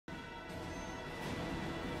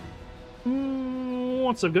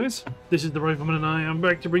What's up, guys? This is the Rifleman, and I am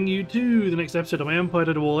back to bring you to the next episode of my Empire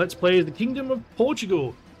Total War Let's Play as the Kingdom of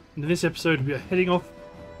Portugal. And in this episode, we are heading off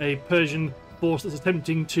a Persian force that's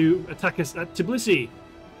attempting to attack us at Tbilisi.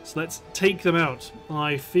 So let's take them out.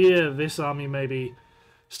 I fear this army may be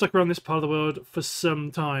stuck around this part of the world for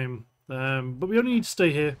some time, but we only need to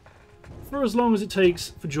stay here for as long as it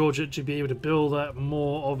takes for Georgia to be able to build up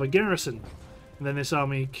more of a garrison. And then this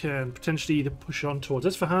army can potentially either push on towards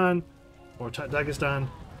Isfahan, or attack Dagestan,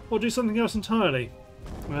 or do something else entirely.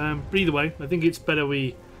 But either way, I think it's better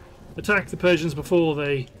we attack the Persians before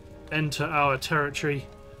they enter our territory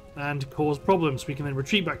and cause problems. We can then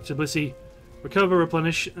retreat back to Tbilisi, recover,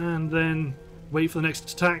 replenish, and then wait for the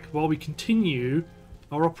next attack while we continue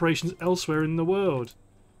our operations elsewhere in the world.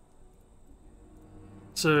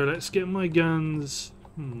 So let's get my guns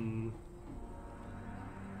on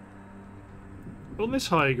this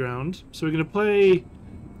high ground. So we're going to play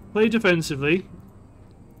defensively,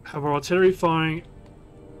 have our artillery firing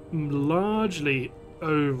largely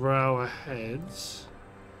over our heads.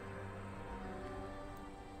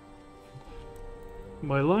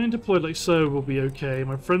 My line deployed like so will be okay.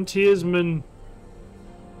 My frontiersmen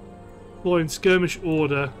deploy in skirmish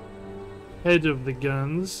order ahead of the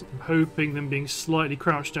guns. I'm hoping them being slightly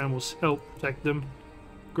crouched down will help protect them.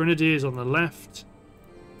 Grenadiers on the left.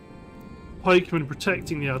 Pikemen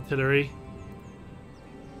protecting the artillery.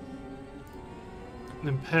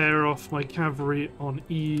 Then pair off my cavalry on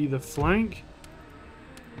either flank,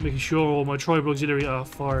 making sure all my tribal auxiliary are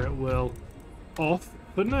fire at will off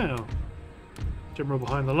for now. General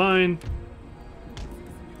behind the line.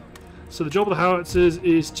 So the job of the howitzers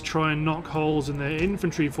is to try and knock holes in their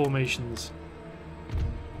infantry formations.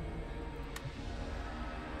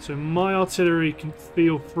 So my artillery can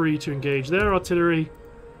feel free to engage their artillery.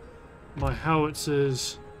 My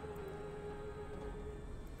howitzers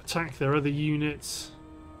attack their other units.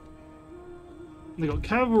 They've got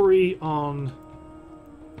cavalry on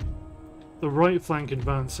the right flank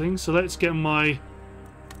advancing, so let's get my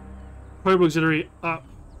tribal auxiliary up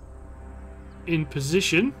in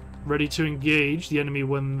position, ready to engage the enemy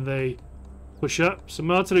when they push up. So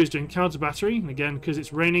my artillery is doing counter battery, and again, because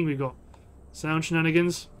it's raining, we've got sound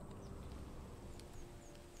shenanigans.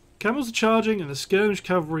 Camels are charging, and the skirmish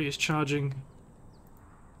cavalry is charging.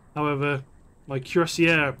 However, my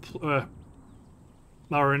cuirassiers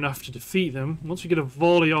are enough to defeat them. Once we get a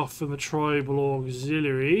volley off from the tribal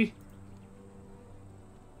auxiliary,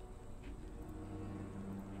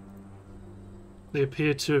 they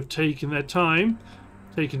appear to have taken their time,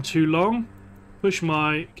 taken too long. Push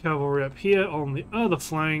my cavalry up here on the other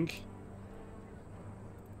flank.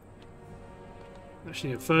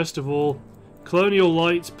 Actually, first of all, colonial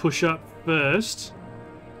lights push up first.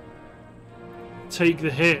 Take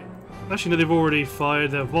the hit. Actually, no, they've already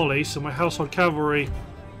fired their volley, so my household cavalry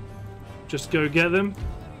just go get them.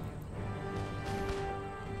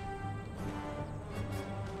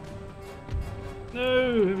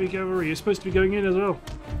 No, heavy cavalry, you're supposed to be going in as well.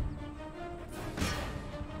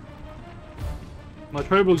 My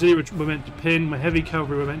tribal auxiliary were meant to pin, my heavy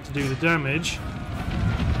cavalry were meant to do the damage.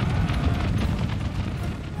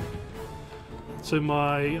 So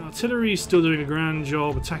my artillery is still doing a grand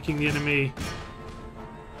job attacking the enemy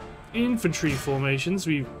infantry formations.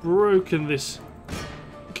 We've broken this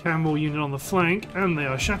camel unit on the flank and they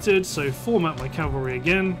are shattered, so format my cavalry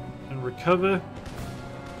again and recover.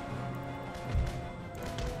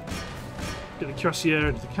 Get the cuirassier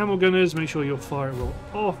into the camel gunners, make sure your fire will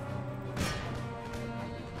off.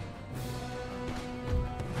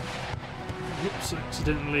 Oops,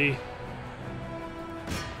 accidentally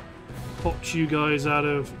popped you guys out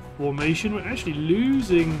of formation. We're actually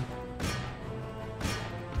losing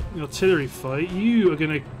the artillery fight. You are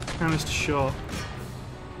going to canister shot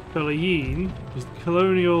Belayin, because the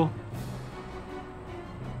colonial.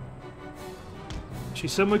 She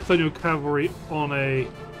sent my colonial cavalry on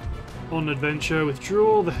an adventure.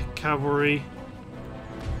 Withdraw the cavalry.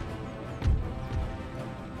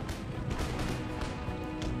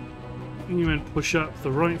 And you then push up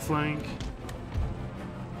the right flank.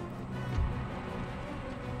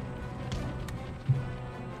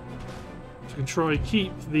 So you can try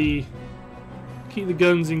keep the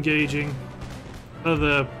guns engaging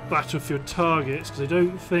other battlefield targets, because I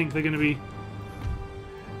don't think they're going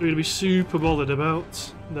to be super bothered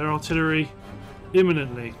about their artillery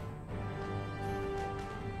imminently.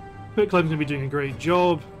 Quick Climb's going to be doing a great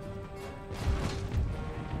job.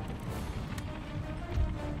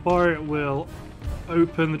 Fire at will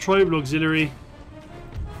open the tribal auxiliary.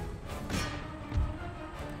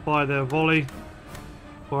 Fire their volley.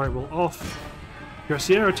 Fire at will off.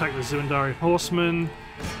 Cuirassier attack the Zamindari horsemen.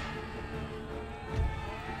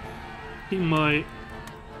 Keep my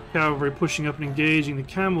cavalry pushing up and engaging the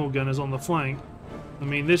camel gunners on the flank. I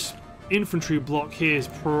mean, this infantry block here is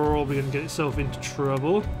probably going to get itself into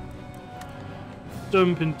trouble.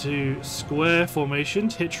 Dump into square formation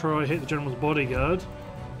to try hit the general's bodyguard.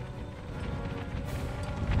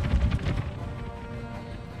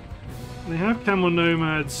 They have camel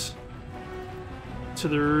nomads to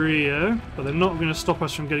the rear, but they're not going to stop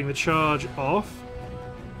us from getting the charge off.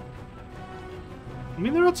 I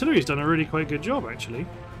mean, their artillery's done a really quite good job, actually.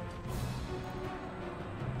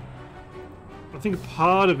 I think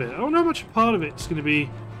part of it, I don't know how much part of it's going to be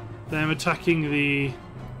them attacking the...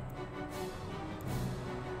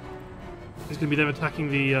 It's going to be them attacking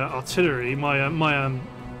the artillery, my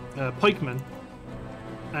pikemen,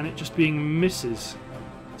 and it just being misses.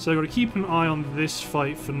 So I've got to keep an eye on this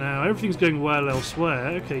fight for now. Everything's going well elsewhere.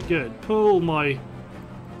 Okay, good. Pull my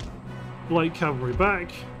light cavalry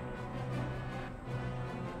back.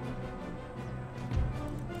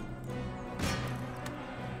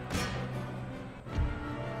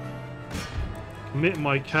 Commit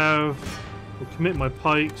my cav, or commit my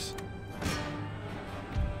pikes.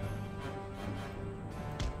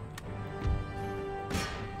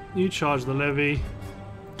 You charge the levy.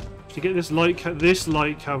 To get this light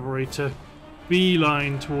cavalry to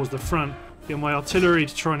beeline towards the front. Get my artillery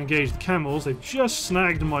to try and engage the camels. They've just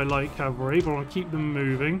snagged my light cavalry, but I want to keep them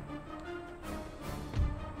moving.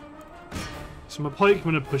 So my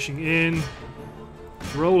pikemen are pushing in.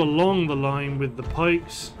 Roll along the line with the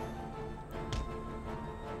pikes.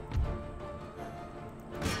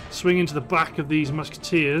 Swing into the back of these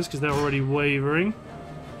musketeers because they're already wavering.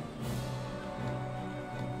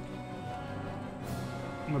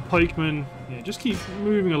 My pikemen, yeah, just keep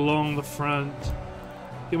moving along the front.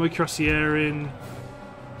 Get my cuirassier in.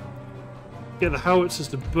 Get the howitzers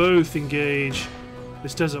to both engage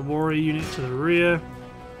this desert warrior unit to the rear.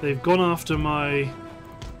 They've gone after my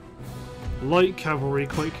light cavalry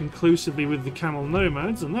quite conclusively with the camel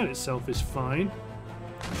nomads, and that itself is fine.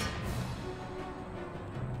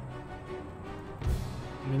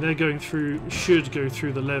 I mean, they're going through, should go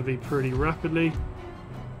through the levee pretty rapidly.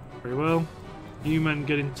 Very well. You men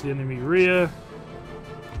get into the enemy rear.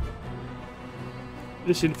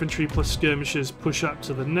 This infantry plus skirmishers push up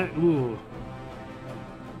to the net. Ooh.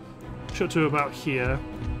 Shot to about here.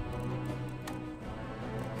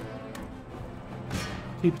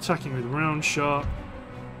 Keep attacking with round shot.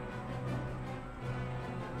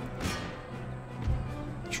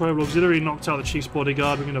 Tribal auxiliary knocked out the chief's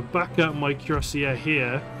bodyguard. We're going to back up my cuirassier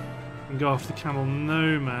here and go after the camel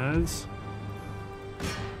nomads.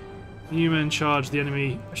 You men charge the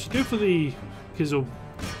enemy. I should go for the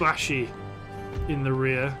Kizilbashi in the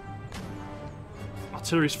rear.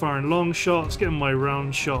 Artillery's firing long shots, getting my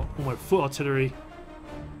round shot on my foot artillery.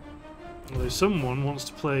 Although someone wants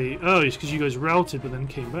to play... Oh, it's because you guys routed but then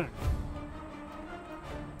came back.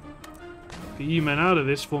 Get you men out of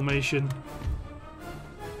this formation.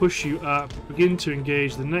 Push you up. Begin to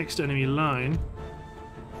engage the next enemy line.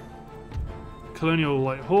 Colonial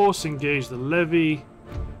light horse, engage the levy.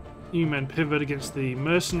 You men pivot against the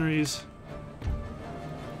mercenaries.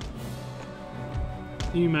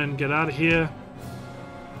 You men get out of here.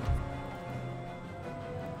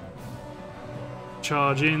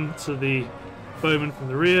 Charge in to the bowmen from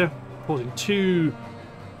the rear, causing 2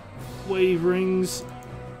 waverings.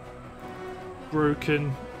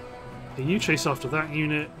 Broken. Okay, you chase after that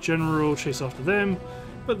unit. General chase after them,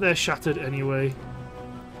 but they're shattered anyway.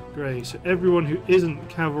 Great. So everyone who isn't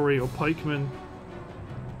cavalry or pikemen,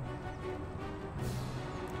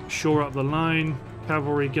 shore up the line.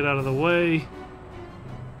 Cavalry, get out of the way.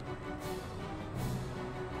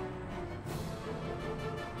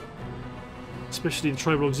 Especially the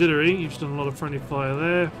tribal auxiliary. You've done a lot of friendly fire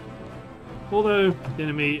there. Although the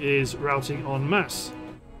enemy is routing en masse.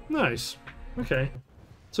 Nice. Okay.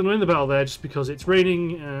 So I'm going to win the battle there just because it's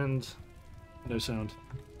raining and no sound.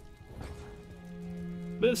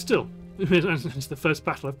 But still, it's the first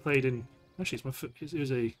battle I've played in. Actually, it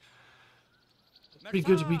was a pretty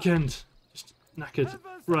good weekend. Just knackered.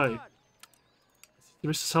 Right.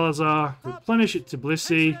 Mr. Salazar, replenish it to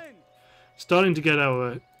Tbilisi. Starting to get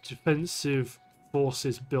our defensive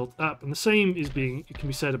forces built up, and the same is it can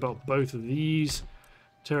be said about both of these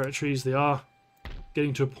territories. They are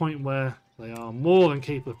getting to a point where they are more than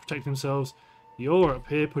capable of protecting themselves. You're up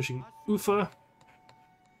here pushing Ufa.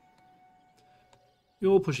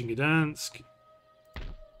 You're pushing Gdansk.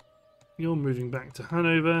 You're moving back to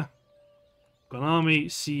Hanover. Got an army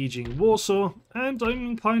sieging Warsaw, and I'm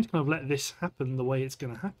inclined to kind of let this happen the way it's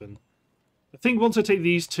going to happen. I think once I take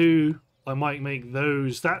these two, I might make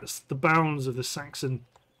those. That's the bounds of the Saxon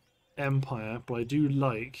Empire, but I do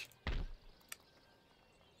like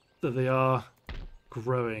that they are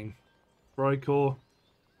growing. Freikorps,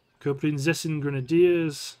 Prinzessin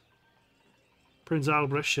Grenadiers, Prince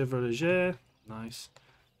Albrecht Chevalier. Nice.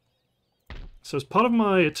 So as part of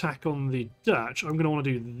my attack on the Dutch, I'm going to want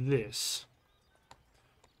to do this.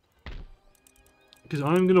 Because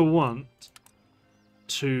I'm going to want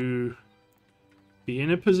to be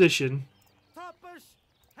in a position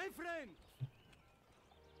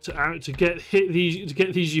to get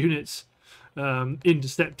these units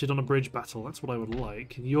intercepted on a bridge battle. That's what I would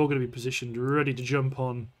like. And you're going to be positioned ready to jump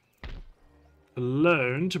on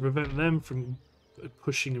alone to prevent them from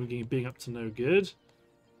pushing and being up to no good.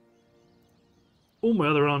 All my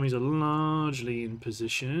other armies are largely in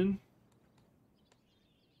position.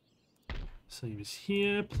 Same as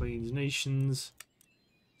here, Plains Nations.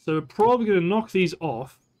 So we're probably going to knock these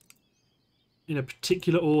off in a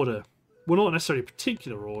particular order. Well, not necessarily a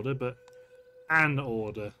particular order, but an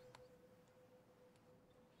order.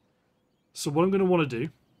 So what I'm going to want to do...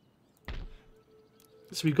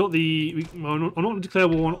 So we've got the... I'm not going to declare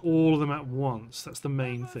war on all of them at once. That's the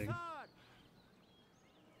main thing.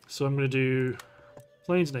 So I'm going to do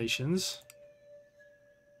Plains Nations.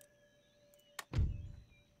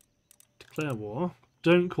 Declare war.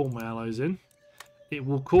 Don't call my allies in. It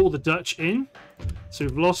will call the Dutch in. So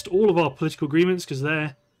we've lost all of our political agreements because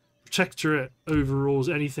their protectorate overrules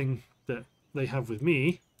anything that they have with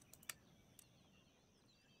me.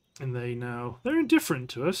 And they're indifferent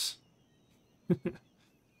to us.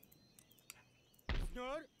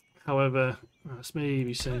 However, let's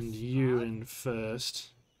maybe send you in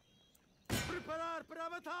first.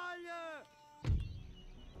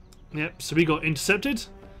 Yep, so we got intercepted.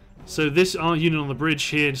 So this our unit on the bridge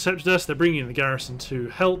here intercepted us. They're bringing in the garrison to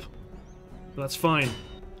help. But that's fine.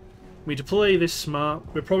 We deploy this smart.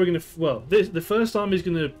 We're probably going to... Well, the first army is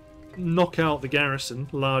going to knock out the garrison,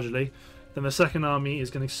 largely. Then the second army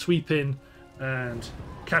is going to sweep in and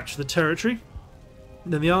capture the territory.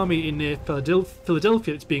 Then the army in near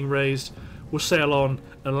Philadelphia that's being raised will sail on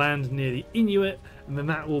and land near the Inuit. And then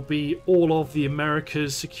that will be all of the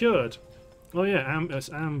Americas secured. Oh yeah, it's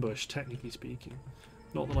ambush, technically speaking.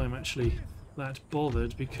 Not that I'm actually that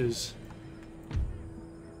bothered, because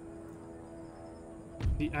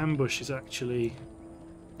the ambush is actually...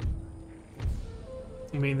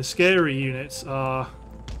 I mean, the scary units are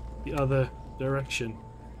the other direction.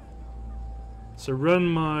 So run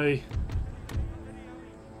my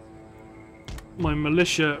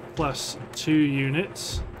militia plus 2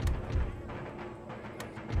 units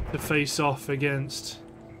to face off against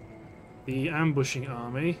the ambushing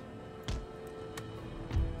army.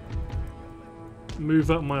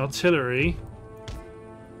 Move up my artillery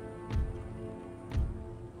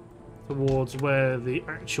towards where the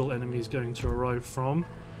actual enemy is going to arrive from.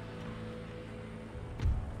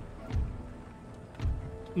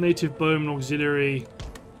 Native Bowman Auxiliary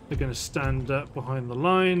are going to stand up behind the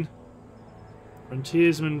line.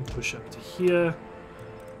 Frontiersmen push up to here.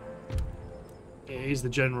 Here's the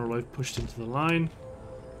general I've pushed into the line.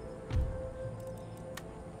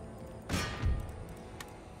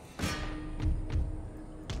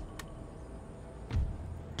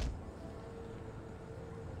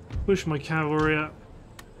 Push my cavalry up.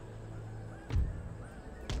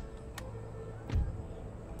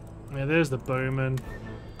 Yeah, there's the bowmen.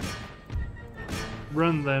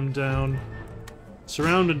 Run them down.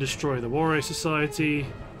 Surround and destroy the Warrior Society.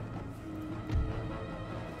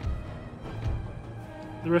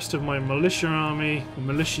 The rest of my militia army, the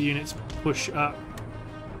militia units, push up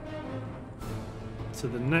to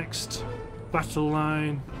the next battle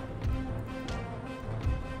line.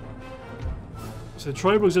 So the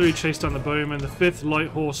tribal auxiliary chase down the bowmen. The 5th light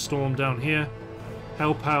horse storm down here.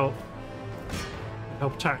 Help out.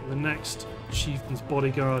 Help attack the next chieftain's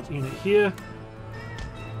bodyguard unit here.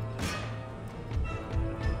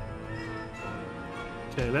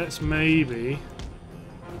 Okay, let's maybe...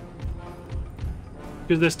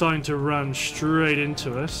 Because they're starting to run straight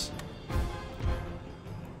into us.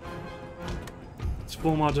 Let's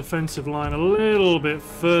form our defensive line a little bit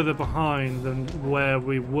further behind than where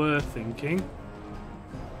we were thinking.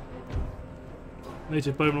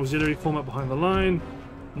 Native Bowman Auxiliary, form up behind the line.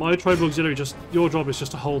 My tribal auxiliary, your job is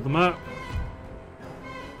just to hold them up.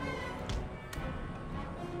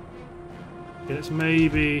 Okay, let's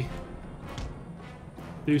maybe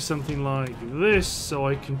do something like this, so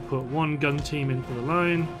I can put 1 gun team into the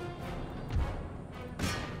line.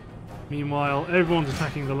 Meanwhile, everyone's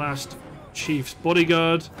attacking the last chief's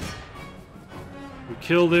bodyguard. We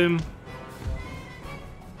killed him.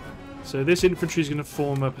 So this infantry is going to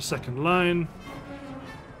form up a second line.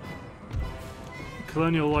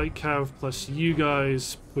 Colonial Light Cav plus you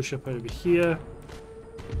guys push up over here.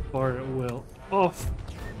 Fire at will off.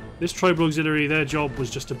 This tribal auxiliary, their job was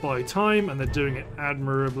just to buy time, and they're doing it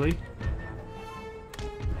admirably.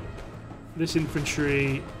 This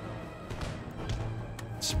infantry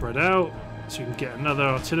spread out, so you can get another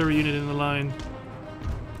artillery unit in the line.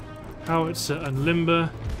 Howitzer and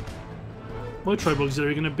Limber. My tribal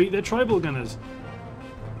auxiliary are going to beat their tribal gunners.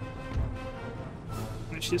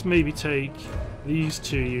 Actually, let's maybe take these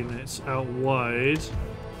 2 units out wide.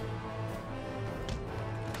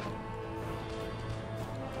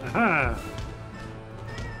 Aha!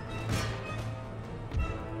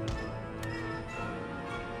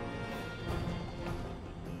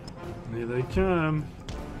 Here they come.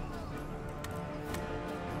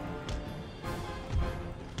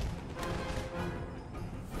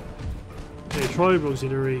 Okay, tribal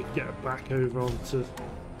auxiliary, get back over onto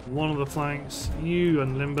one of the flanks. You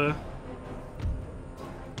and Limber.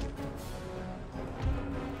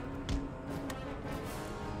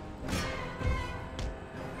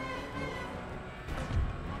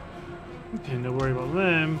 Okay, no worry about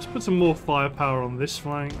them. Let's put some more firepower on this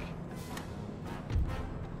flank.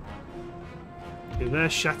 Okay, they're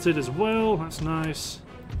shattered as well. That's nice.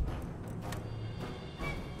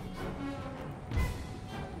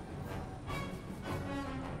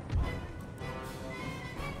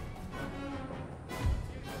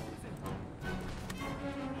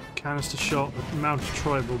 Canister shot with mounted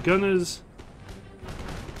tribal gunners.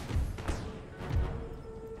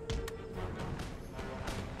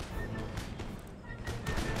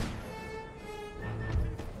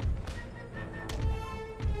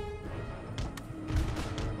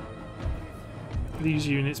 These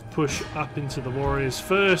units push up into the warriors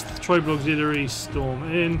first. The tribal auxiliary storm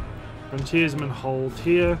in. Frontiersmen hold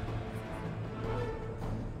here.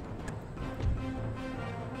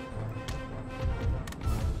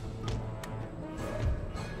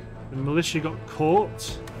 The militia got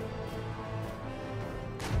caught.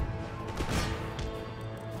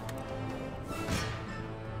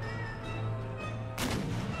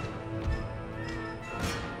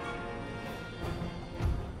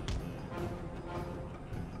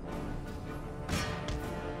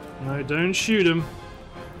 No, don't shoot them.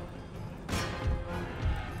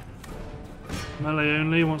 Melee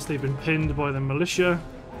only once they've been pinned by the militia.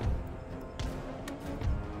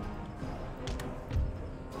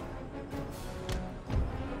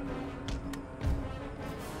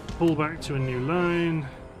 Pull back to a new line.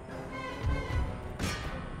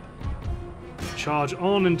 Charge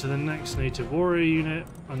on into the next native warrior unit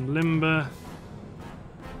and Limber.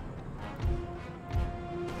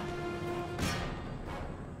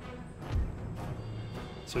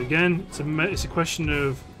 So again, it's a question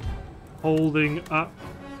of holding up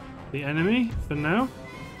the enemy for now.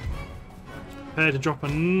 Prepare to drop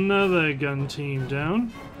another gun team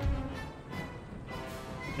down.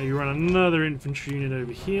 Now you run another infantry unit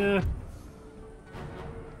over here.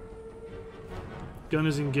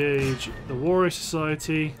 Gunners engage the Warrior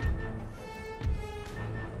Society.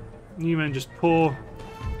 New men just pour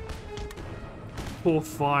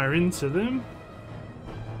fire into them.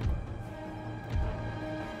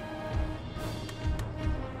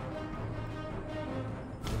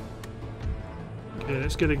 Okay,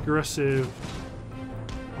 let's get aggressive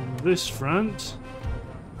on this front.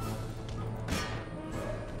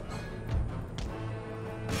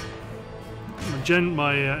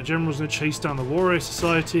 My general's going to chase down the Warrior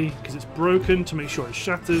Society because it's broken to make sure it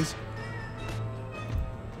shatters.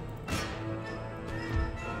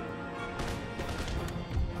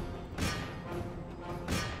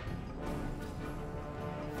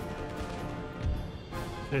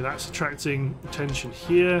 Okay, that's attracting attention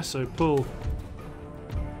here, so pull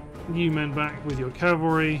new men back with your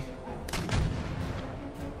cavalry.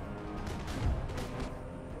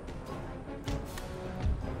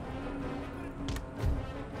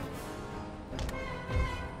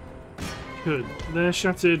 Good. They're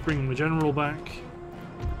shattered, bringing the general back.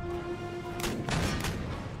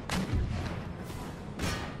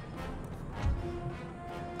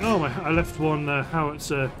 Oh, I left one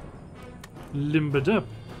howitzer limbered up,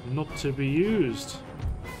 not to be used.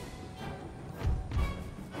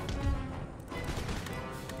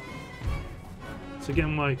 So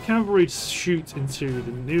again, my cavalry shoot into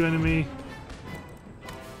the new enemy.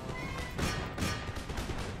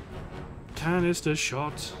 Canister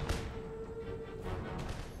shot.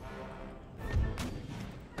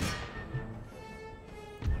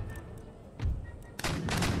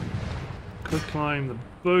 Could climb the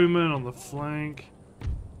bowman on the flank.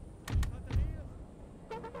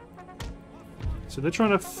 So they're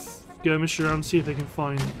trying to skirmish around, see if they can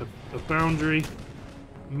find a boundary.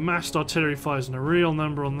 Massed artillery fires in a real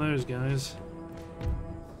number on those guys.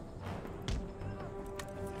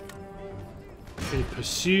 Okay,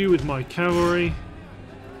 pursue with my cavalry.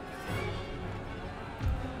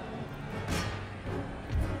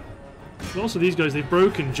 But also these guys, they've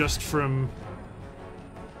broken just from...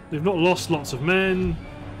 They've not lost lots of men.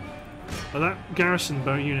 But that garrison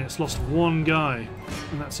boat unit's lost one guy,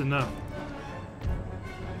 and that's enough.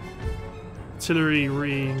 Artillery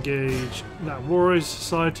re-engage that warrior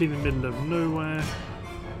society in the middle of nowhere.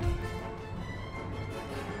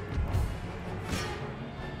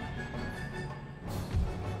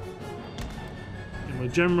 Get my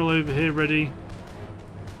general over here ready.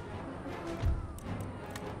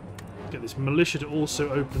 Get this militia to also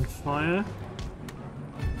open fire.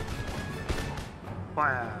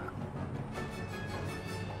 Fire!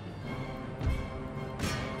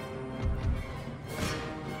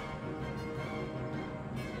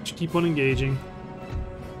 Just keep on engaging.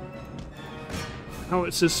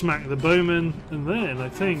 Howitzers smack the bowmen, and then I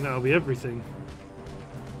think that'll be everything.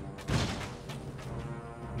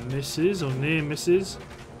 Misses or near misses.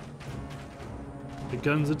 The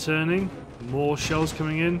guns are turning. More shells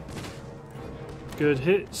coming in. Good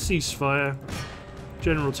hit. Ceasefire.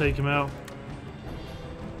 General take him out.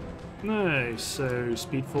 Nice. So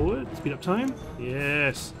speed forward. Speed up time.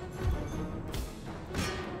 Yes.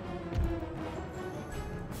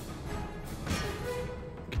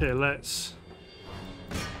 Okay, let's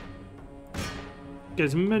get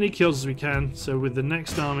as many kills as we can. So with the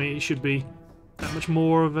next army, it should be that much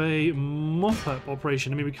more of a mop-up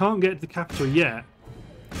operation. I mean, we can't get to the capital yet,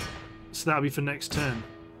 so that'll be for next turn.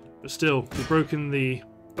 But still, we've broken the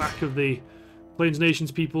back of the Plains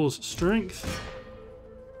Nations people's strength.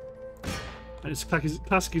 And it's a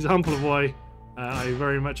classic example of why I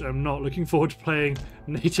very much am not looking forward to playing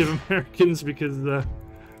Native Americans, because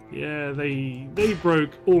yeah, they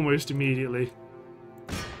broke almost immediately.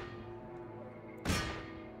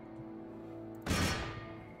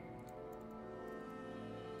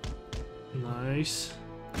 Nice.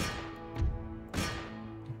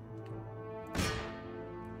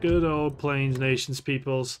 Good old Plains Nations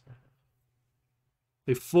peoples.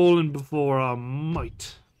 They've fallen before our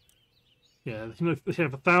might. Yeah, they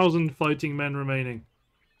have 1,000 fighting men remaining.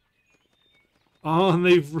 Oh, and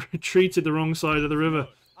they've retreated the wrong side of the river.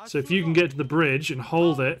 So if you can get to the bridge and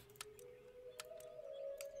hold it,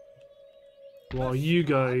 while you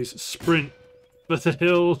guys sprint for the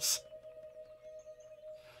hills.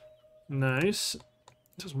 Nice.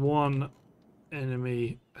 Just one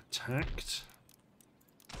enemy attacked.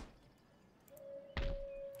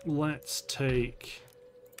 Let's take...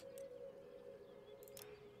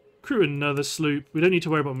 crew another sloop. We don't need to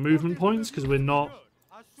worry about movement points because we're not...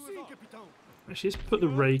 Actually, let's put the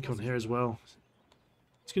rake on here as well.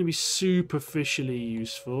 It's going to be superficially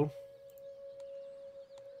useful.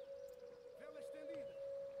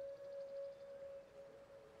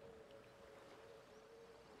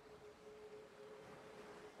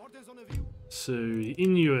 So, the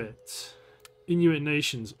Inuit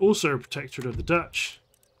nations, also a protectorate of the Dutch.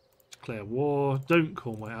 Declare war. Don't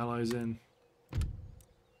call my allies in.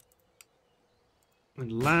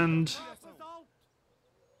 And land.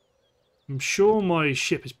 I'm sure my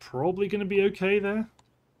ship is probably going to be okay there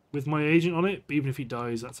with my agent on it, but even if he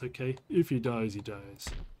dies, that's okay. If he dies, he dies.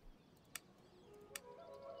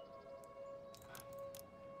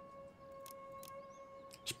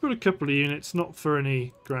 Just put a couple of units, not for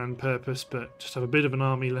any grand purpose, but just have a bit of an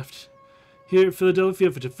army left here at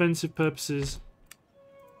Philadelphia for defensive purposes.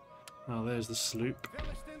 Oh, there's the sloop.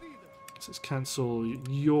 So let's cancel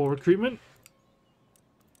your recruitment.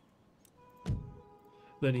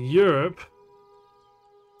 Then in Europe,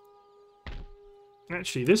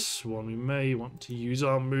 actually this one we may want to use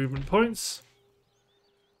our movement points.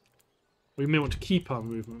 We may want to keep our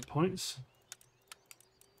movement points.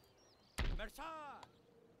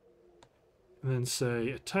 And then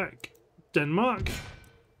say attack Denmark,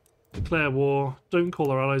 declare war, don't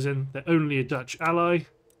call our allies in, they're only a Dutch ally.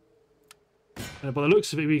 And by the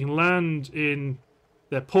looks of it, we can land in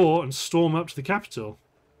their port and storm up to the capital.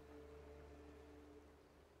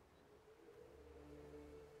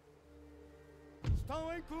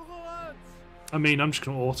 I mean, I'm just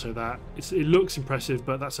going to auto that. It looks impressive,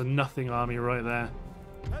 but that's a nothing army right there.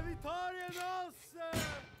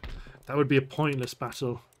 That would be a pointless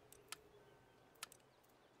battle.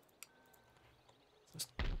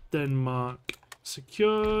 Denmark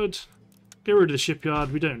secured. Get rid of the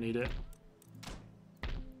shipyard. We don't need it.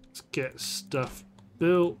 Let's get stuff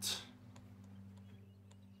built.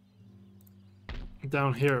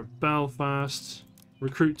 Down here at Belfast.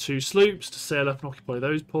 Recruit 2 sloops to sail up and occupy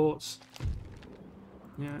those ports.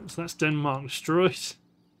 Yeah, so that's Denmark destroyed.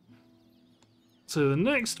 So the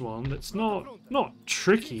next one, that's not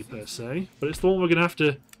tricky per se, but it's the one we're going to have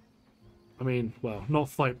to, I mean, well, not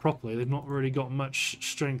fight properly. They've not really got much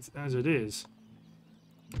strength as it is.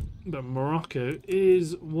 But Morocco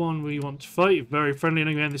is one we want to fight. Very friendly,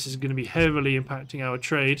 and again, this is going to be heavily impacting our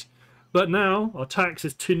trade. But now, our tax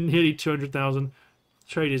is nearly 200,000.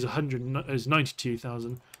 Trade is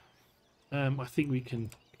 92,000. I think we can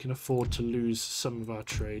afford to lose some of our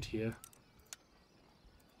trade here.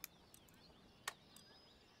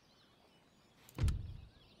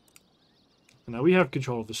 Now we have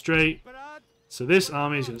control of the strait, so this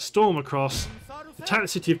army is going to storm across, attack the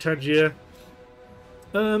city of Tangier,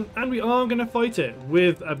 and we are going to fight it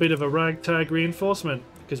with a bit of a ragtag reinforcement,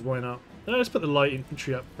 because why not? Let's put the light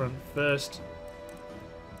infantry up front first.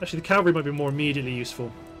 Actually, the cavalry might be more immediately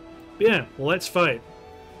useful. But yeah, well, let's fight.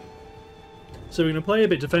 So we're going to play a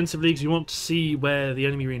bit defensively because we want to see where the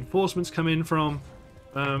enemy reinforcements come in from,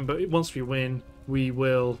 but once we win, we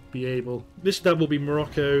will be able... That will be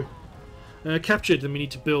Morocco. Captured, then we need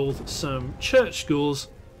to build some church schools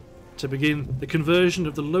to begin the conversion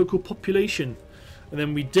of the local population, and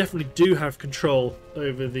then we definitely do have control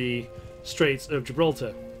over the Straits of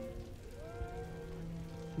Gibraltar.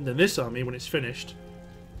 And then this army, when it's finished,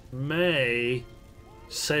 may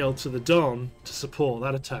sail to the Don to support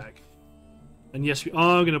that attack. And yes, we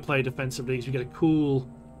are going to play defensively because we get a cool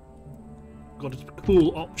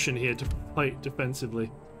option here to fight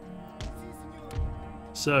defensively.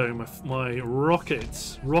 So my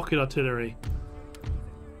rocket artillery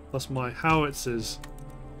plus my howitzers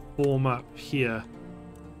form up here.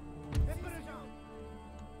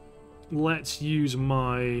 Let's use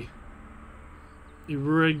my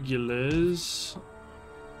irregulars.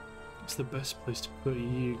 What's the best place to put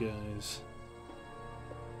you guys?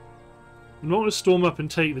 I'm not going to storm up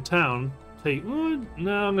and take the town. No,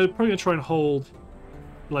 I'm probably going to try and hold,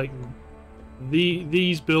 like,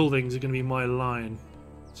 these buildings are going to be my line.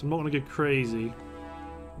 So I'm not going to go crazy.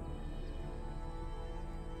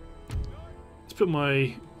 Let's put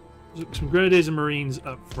some grenadiers and marines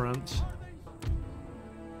up front.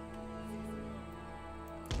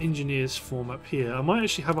 Engineers form up here. I might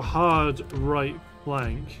actually have a hard right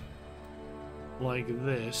flank like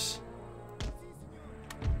this.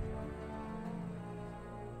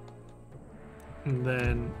 And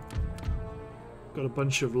then got a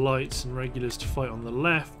bunch of lights and regulars to fight on the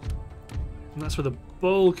left. And that's where the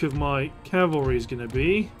bulk of my cavalry is going to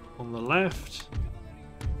be, on the left.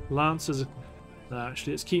 Lancers...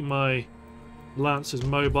 actually, let's keep my Lancers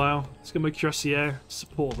mobile. Let's get my cuirassiers to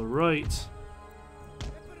support the right.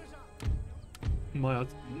 My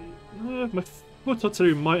foot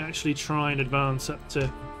artillery might actually try and advance up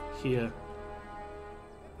to here.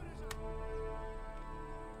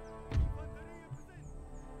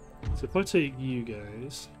 So if I take you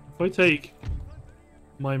guys, if I take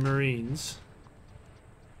my marines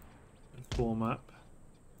and form up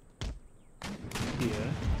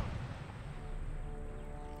here,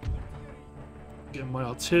 get my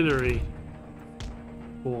artillery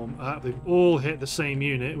form up. They've all hit the same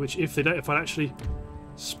unit, which if I'd actually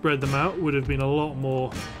spread them out would have been a lot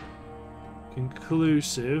more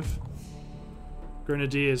conclusive.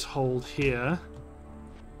 Grenadiers hold here.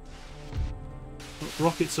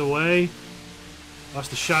 Rockets away. That's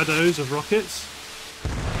the shadows of rockets.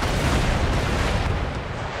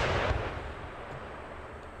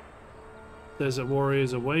 Desert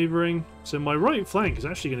warriors are wavering. So my right flank is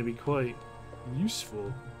actually going to be quite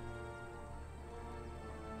useful.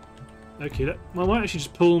 Okay, I might actually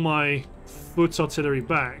just pull my foot artillery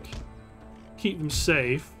back. Keep them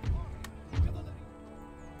safe.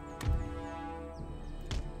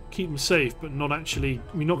 Keep them safe, but not actually...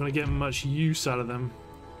 We're not going to get much use out of them.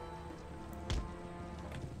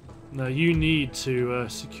 Now you need to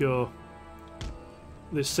secure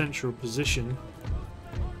this central position.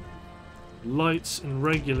 Lights and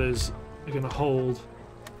regulars are going to hold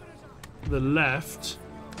the left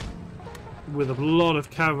with a lot of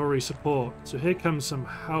cavalry support. So here comes some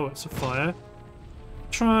howitzer fire.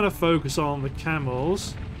 Trying to focus on the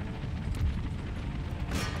camels.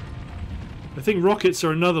 I think rockets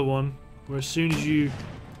are another one where as soon as you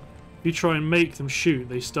try and make them shoot,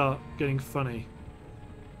 they start getting funny.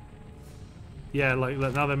 Yeah, like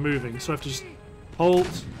now they're moving, so I have to just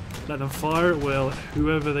halt, let them fire at will at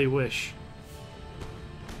whoever they wish.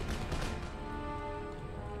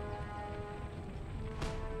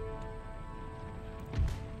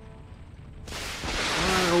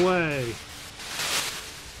 Fire away!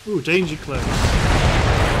 Ooh, danger close.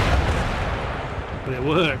 But it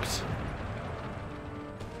worked.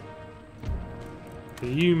 The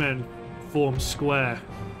U-men form square.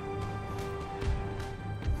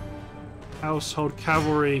 Household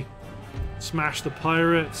cavalry smash the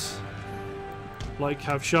pirates. Like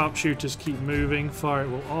have sharpshooters keep moving, fire it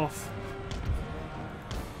will off.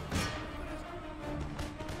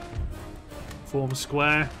 Form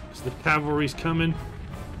square, because the cavalry's coming.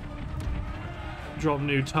 Drop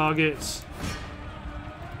new targets.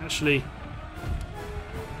 Actually,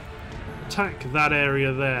 attack that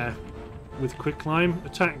area there with quicklime.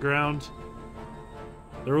 Attack ground.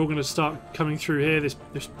 They're all going to start coming through here, this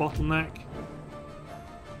bottleneck.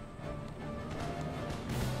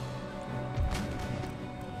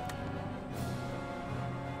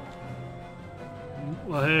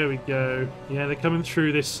 Well, here we go. Yeah, they're coming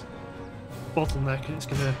through this bottleneck and it's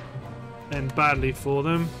going to end badly for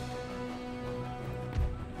them.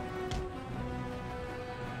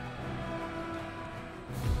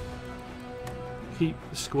 Keep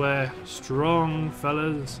the square strong,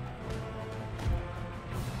 fellas.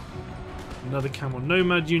 Another camel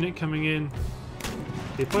nomad unit coming in.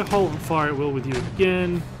 If I halt and fire at will with you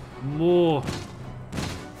again, more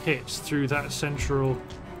hits through that central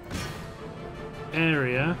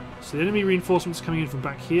area. So the enemy reinforcements coming in from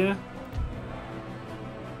back here.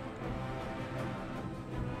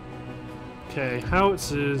 Okay,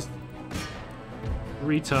 howitzers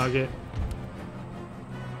retarget.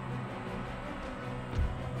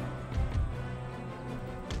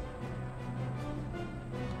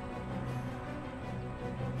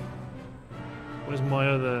 Where's my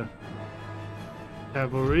other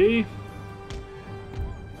cavalry?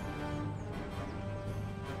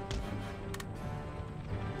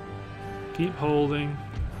 Keep holding.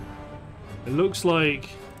 It looks like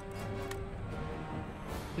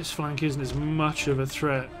this flank isn't as much of a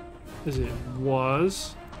threat as it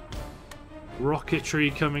was.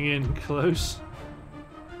 Rocketry coming in close.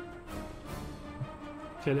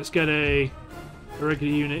 Okay, let's get a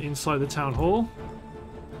regular unit inside the town hall.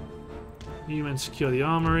 You men secure the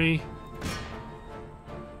armory.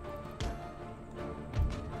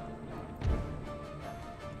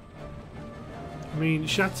 I mean,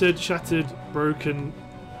 shattered, broken.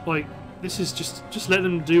 Like, this is just let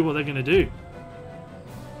them do what they're gonna do.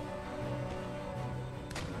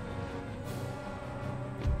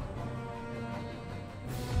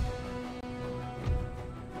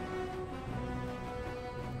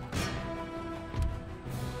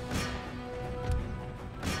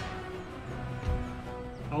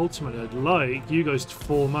 Ultimately, I'd like you guys to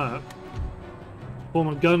form up, form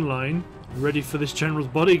a gun line, ready for this general's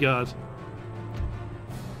bodyguard.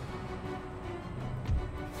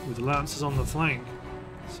 With the lancers on the flank.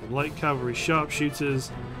 So light cavalry,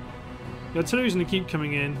 sharpshooters. The artillery's going to keep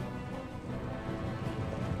coming in.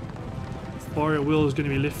 Fire at will is going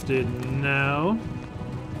to be lifted now.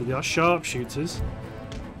 But they are sharpshooters.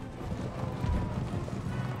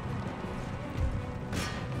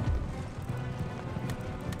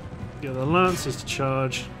 Get the lancers to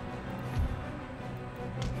charge.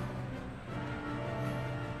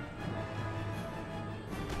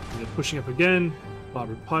 They're pushing up again.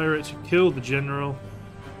 Barbarian pirates who killed the general.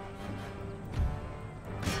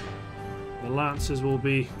 The lancers will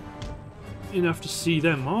be enough to see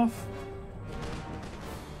them off.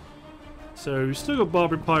 So we've still got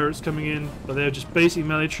barbarian pirates coming in, but they're just basic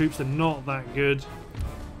melee troops. They're not that good.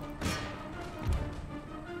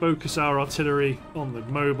 Focus our artillery on the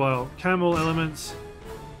mobile camel elements.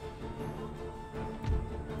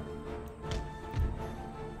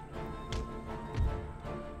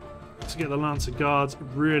 To get the Lancer Guards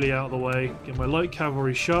really out of the way. Get my light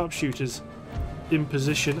cavalry sharpshooters in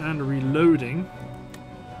position and reloading.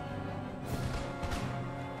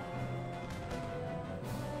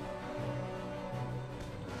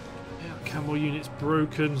 Yeah, camel unit's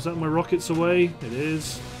broken. Is that my rockets away? It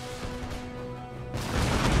is.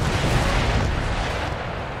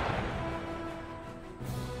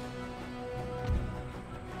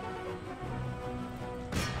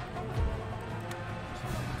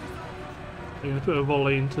 I'm going to put a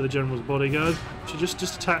volley into the general's bodyguard. Should just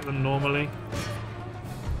attack them normally.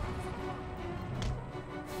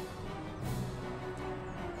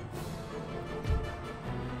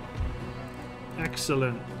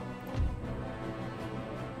 Excellent.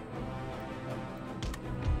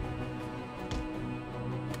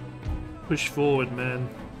 Push forward, man.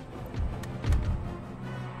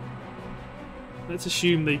 Let's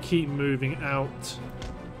assume they keep moving out.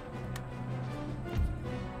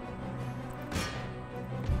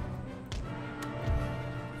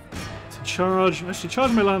 Actually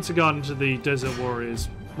charge my Lancer Guard into the Desert Warriors.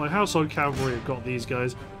 My Household Cavalry have got these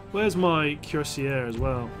guys. Where's my Cuirassier as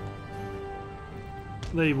well?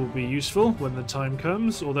 They will be useful when the time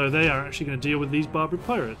comes, although they are actually going to deal with these Barbarian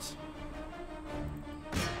Pirates.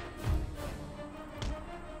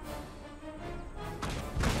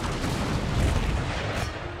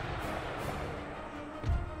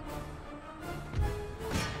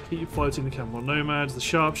 keep fighting the camel nomads. The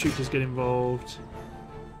sharpshooters get involved.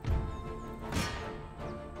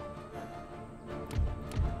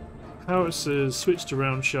 Howitzers switch to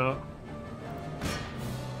round shot.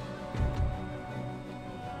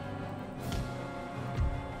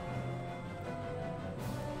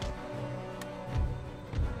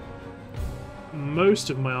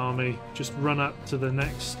 Most of my army just run up to the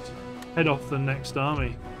next, head off the next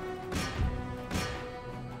army.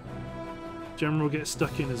 General gets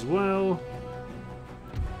stuck in as well.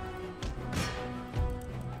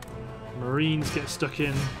 Marines get stuck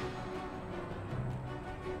in.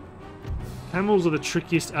 Camels are the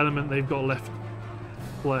trickiest element they've got left to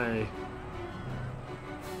play.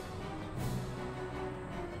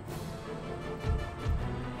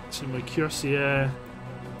 So my cuirassier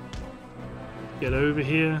get over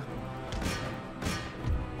here.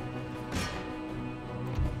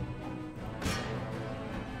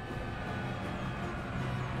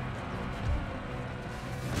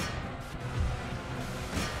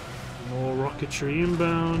 More rocketry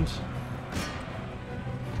inbound.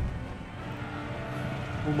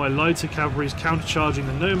 All my lighter cavalry is countercharging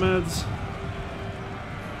the nomads.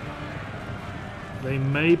 They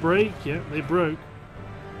may break. Yep, they broke.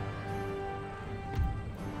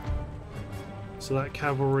 So that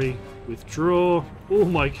cavalry withdraw. All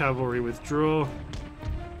my cavalry withdraw.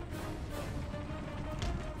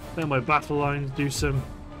 Let my battle lines do some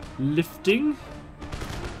lifting.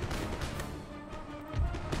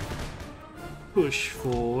 Push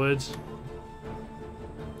forward.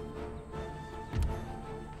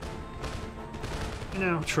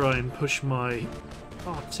 Now try and push my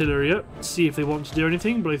artillery up, see if they want to do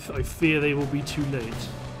anything, but I fear they will be too late.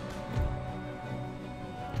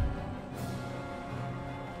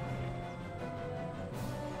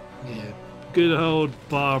 Yeah, good old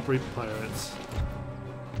Barbary pirates.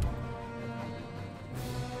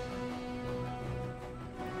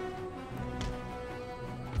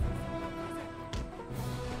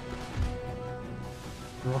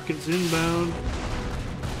 Rockets inbound.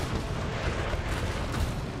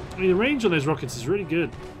 I mean, the range on those rockets is really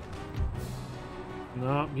good.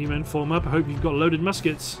 No, you men form up. I hope you've got loaded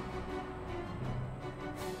muskets.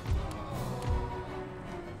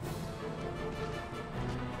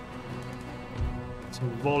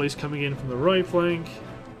 Some volleys coming in from the right flank.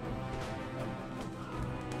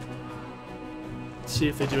 Let's see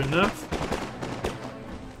if they do enough.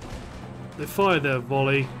 They fire their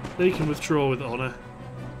volley. They can withdraw with honour.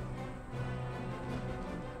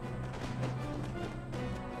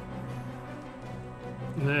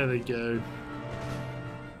 There they go.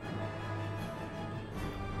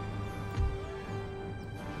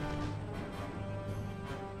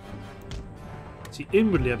 See,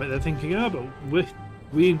 inwardly I bet they're thinking, oh, but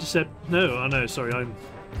we intercept... No, oh no, sorry, I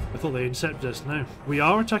thought they intercepted us. No, we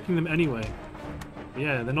are attacking them anyway.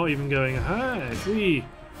 Yeah, they're not even going, aha, if we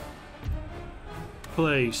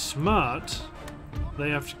play smart,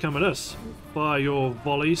 they have to come at us. Fire your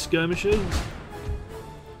volley skirmishers.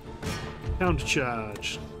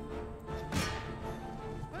 Countercharge.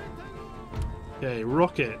 Okay,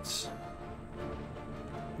 rockets.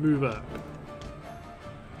 Move up.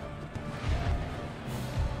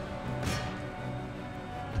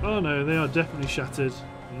 Oh no, they are definitely shattered.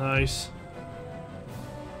 Nice.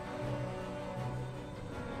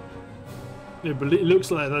 Yeah, but it looks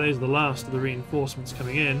like that is the last of the reinforcements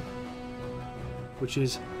coming in, which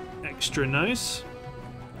is extra nice.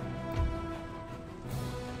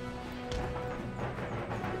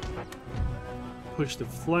 Push the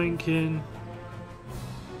flank in.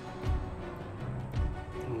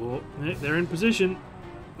 Oh, yeah, they're in position.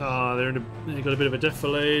 Ah, they've got a bit of a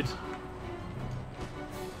defilade.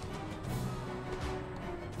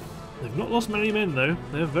 They've not lost many men though.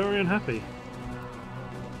 They're very unhappy.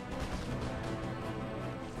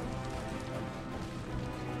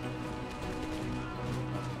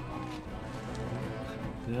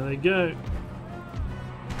 There they go.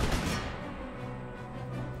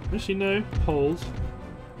 Actually, no. Hold.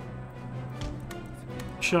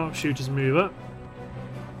 Sharpshooters move up.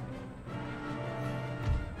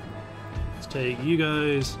 Let's take you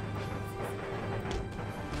guys.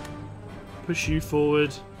 Push you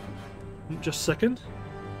forward. Just a second.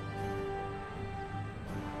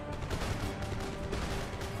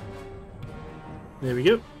 There we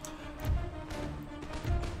go.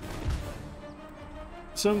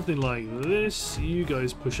 Something like this. You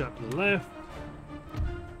guys push up to the left.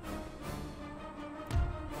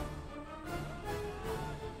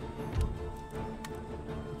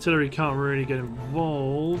 Artillery can't really get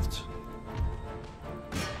involved.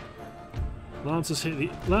 Lancers hit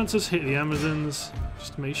the Amazons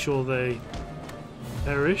just to make sure they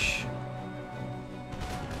perish.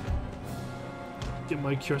 Get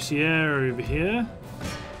my cuirassier over here.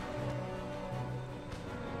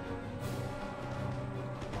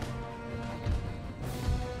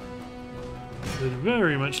 I'd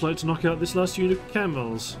very much like to knock out this last unit of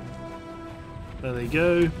camels. There they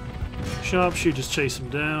go. Sharpshooters chase them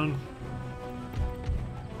down.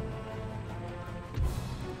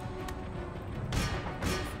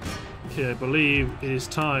 Okay, I believe it is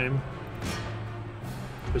time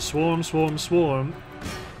for Swarm, Swarm, Swarm.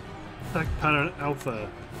 Attack Pattern Alpha.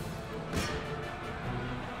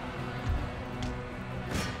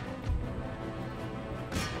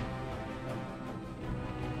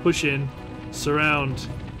 Push in, surround,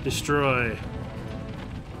 destroy.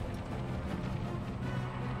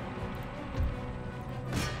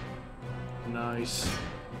 Nice.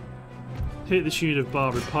 Hit this unit of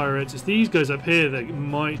Barbary Pirates. It's these guys up here that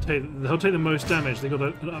might they'll take the most damage. They've got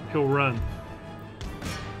an uphill run.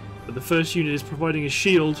 But the first unit is providing a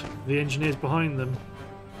shield for the engineers behind them.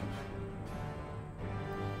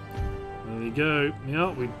 There they go.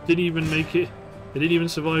 Yeah, we didn't even make it. They didn't even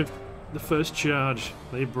survive the first charge.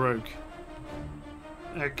 They broke.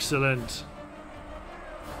 Excellent.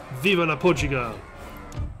 Viva la Portugal!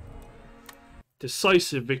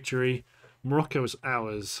 Decisive victory. Morocco is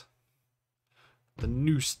ours. The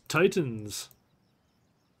Noose Titans.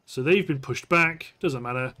 So they've been pushed back. Doesn't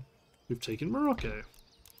matter. We've taken Morocco.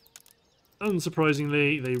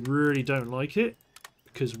 Unsurprisingly, they really don't like it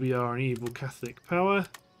because we are an evil Catholic power.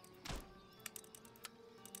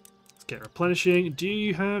 Let's get replenishing. Do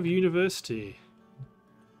you have university?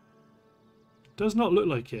 Does not look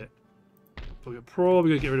like it. But we're probably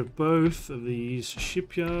going to get rid of both of these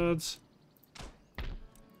shipyards.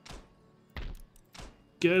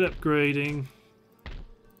 Get upgrading.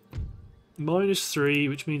 -3,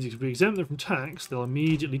 which means if we exempt them from tax, they'll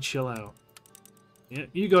immediately chill out. Yeah,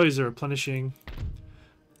 you guys are replenishing.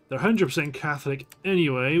 They're 100% Catholic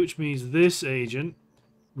anyway, which means this agent,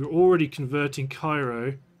 we're already converting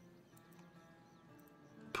Cairo.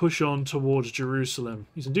 Push on towards Jerusalem.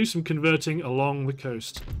 You can do some converting along the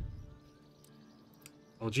coast.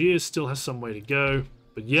 Algiers still has some way to go,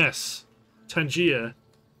 but yes, Tangier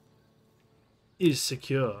is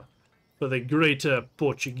secure for the greater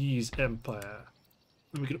Portuguese Empire.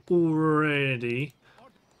 And we can already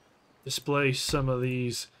display some of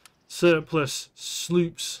these surplus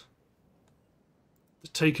sloops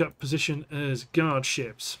to take up position as guard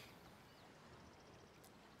ships.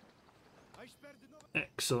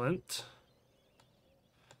 Excellent.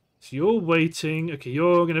 So you're waiting. Okay,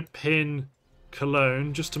 you're going to pin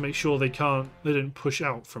Cologne just to make sure they don't push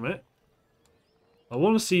out from it. I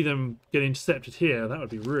want to see them get intercepted here. That would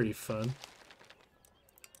be really fun.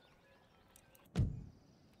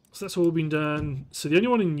 So that's all been done. So the only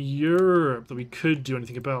one in Europe that we could do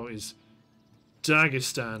anything about is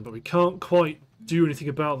Dagestan, but we can't quite do anything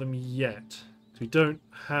about them yet. We don't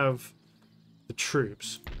have the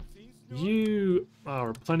troops. You are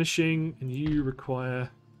replenishing, and you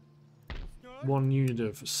require 1 unit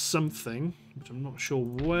of something, which I'm not sure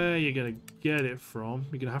where you're going to get it from.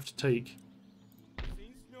 You're going to have to take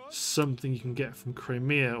something you can get from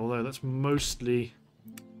Crimea, although that's mostly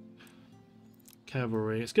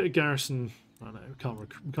cavalry. Let's get a garrison. I know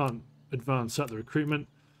we can't advance up the recruitment.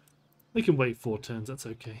 They can wait 4 turns. That's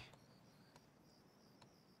okay.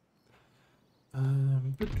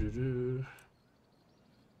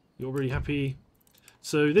 You're really happy.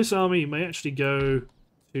 So this army may actually go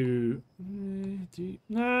to.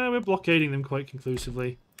 No, we're blockading them quite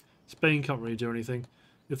conclusively. Spain can't really do anything.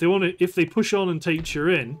 If they push on and take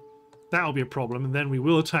Turin, that'll be a problem, and then we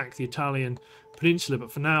will attack the Italian peninsula.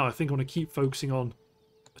 But for now, I think I want to keep focusing on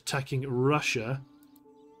attacking Russia.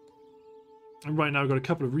 And right now, I've got a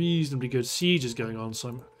couple of reasonably good sieges going on, so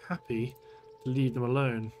I'm happy to leave them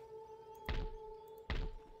alone.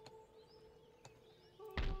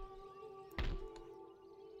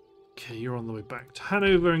 Okay, you're on the way back to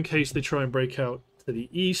Hanover in case they try and break out to the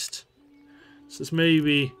east. So let's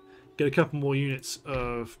maybe get a couple more units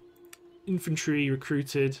of infantry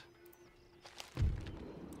recruited.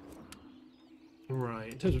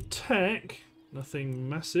 Right, in terms of tech, nothing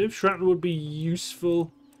massive. Shrapnel would be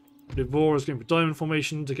useful. Livora is going for diamond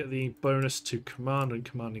formation to get the bonus to command and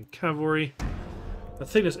commanding cavalry. I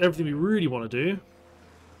think that's everything we really want to do.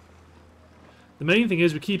 The main thing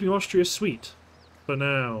is we're keeping Austria sweet for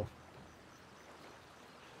now.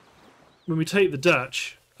 When we take the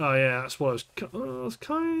Dutch, oh yeah, that's what I was. Oh, that's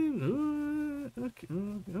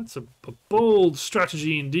okay, that's a bold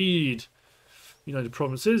strategy indeed. United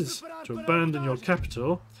Provinces to abandon your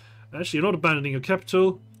capital. Actually, you're not abandoning your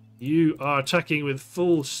capital. You are attacking with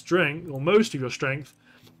full strength, or most of your strength,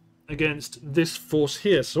 against this force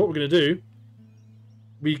here. So what we're going to do,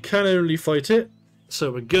 we can only fight it,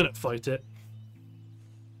 so we're going to fight it.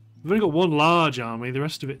 We've only got one large army, the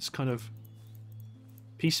rest of it's kind of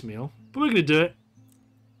piecemeal. But we're going to do it.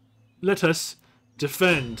 Let us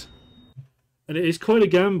defend. And it is quite a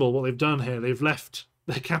gamble what they've done here. They've left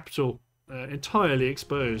their capital entirely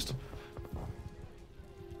exposed.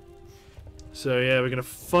 So yeah, we're going to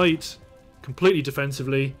fight completely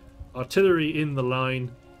defensively. Artillery in the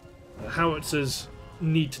line. Howitzers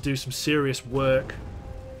need to do some serious work.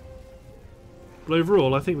 But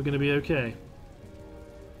overall, I think we're going to be okay.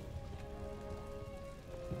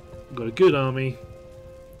 We've got a good army.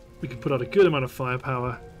 We can put out a good amount of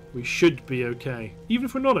firepower. We should be okay. Even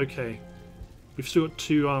if we're not okay, we've still got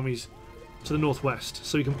 2 armies to the northwest,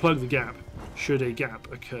 so we can plug the gap should a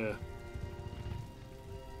gap occur.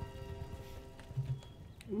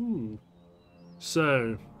 Ooh.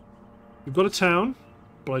 So, we've got a town,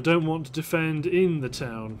 but I don't want to defend in the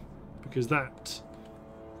town, because that...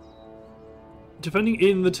 defending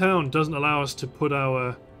in the town doesn't allow us to put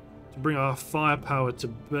our... to bring our firepower to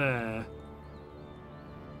bear.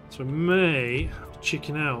 So we may have to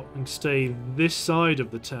chicken out and stay this side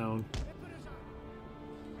of the town.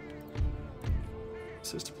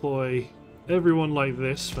 So let's deploy everyone like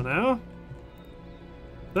this for now.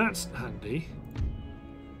 That's handy.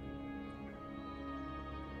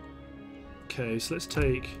 Okay, so let's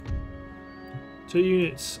take 2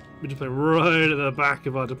 units. We deploy right at the back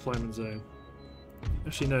of our deployment zone.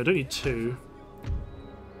 Actually, no, don't need 2.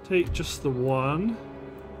 Take just the 1.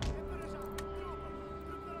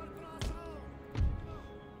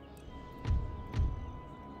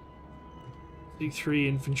 Take 3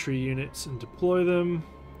 infantry units and deploy them.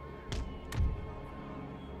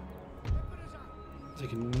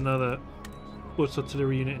 Take another horse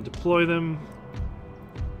artillery unit and deploy them.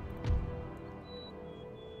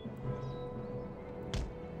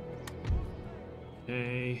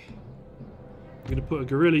 Okay. We're going to put a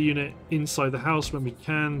guerrilla unit inside the house when we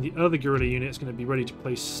can. The other guerrilla unit is going to be ready to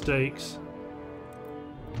place stakes.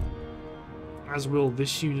 As will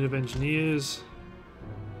this unit of engineers.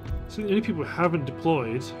 So the only people we haven't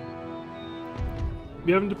deployed...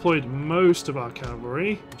 we haven't deployed most of our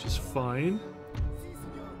cavalry, which is fine.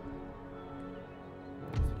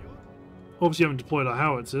 Obviously haven't deployed our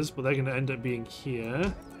howitzers, but they're going to end up being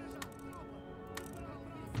here.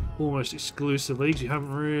 Almost exclusively, because you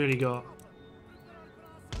haven't really got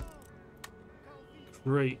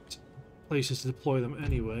great places to deploy them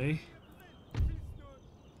anyway.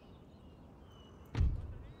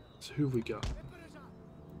 So who have we got?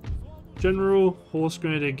 General, Horse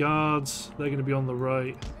Grenadier Guards, they're going to be on the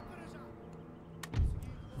right.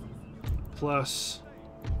 Plus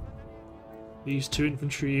these 2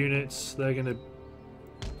 infantry units, they're going to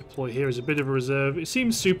deploy here as a bit of a reserve. It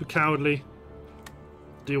seems super cowardly.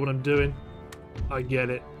 Do what I'm doing. I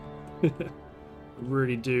get it. I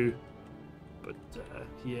really do. But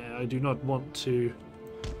yeah, I do not want to...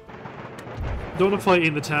 don't want to fight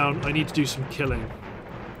in the town. I need to do some killing.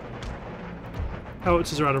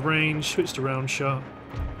 Howitzers are out of range. Switch to round shot.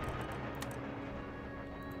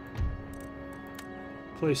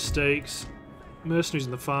 Place stakes. Mercenaries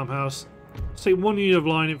in the farmhouse. Let's take 1 unit of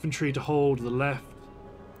line infantry to hold the left.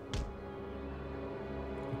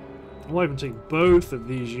 I might even take both of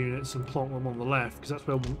these units and plonk them on the left, because that's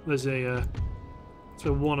where there's a that's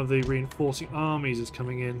where one of the reinforcing armies is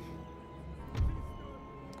coming in.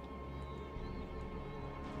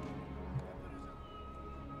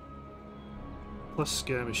 Plus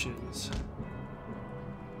skirmishes.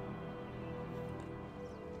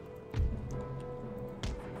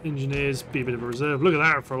 Engineers, be a bit of a reserve. Look at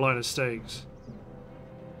that for a line of stakes.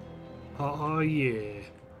 Oh yeah.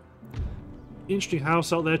 Interesting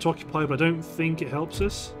house out there to occupy, but I don't think it helps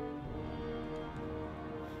us.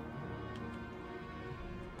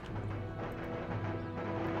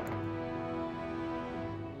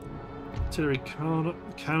 Artillery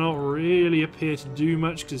cannot really appear to do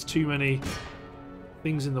much because there's too many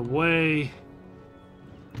things in the way.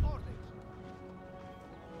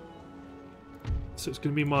 So it's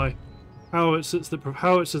going to be my howitzers that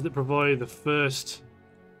provide the first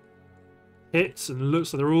hits, and it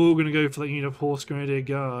looks like they're all going to go for that unit of Horse Grenadier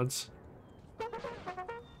Guards.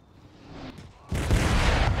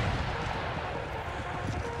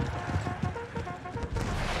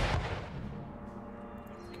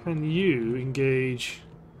 Can you engage?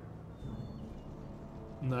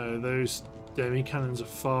 No, those demi cannons are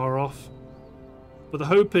far off. But the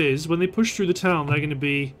hope is, when they push through the town, they're going to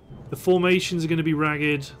be... the formations are going to be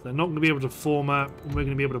ragged, they're not going to be able to form up, and we're going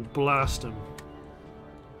to be able to blast them.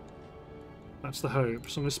 That's the hope.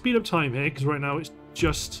 So I'm going to speed up time here, because right now it's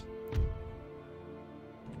just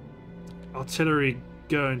artillery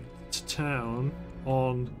going to town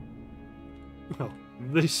on, well,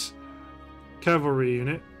 this cavalry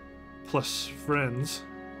unit plus friends.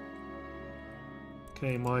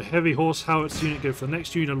 Okay, my heavy horse howitzer unit go for the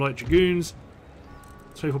next unit of light dragoons.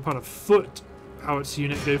 24 pound of foot howitzer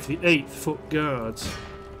unit go for the 8th foot guards.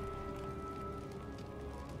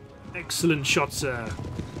 Excellent shot, sir.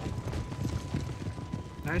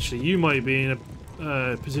 Actually, you might be in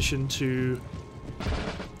a position to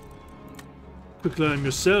quick learn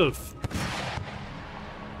yourself.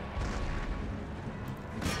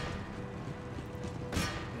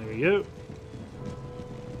 There we go.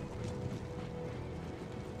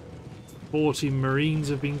 40 Marines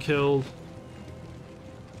have been killed.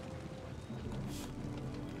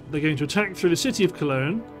 They're going to attack through the city of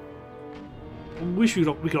Cologne. I wish we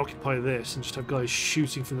could occupy this and just have guys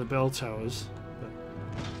shooting from the bell towers. But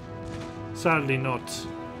sadly not.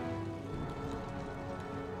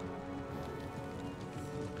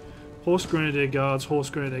 Horse Grenadier Guards,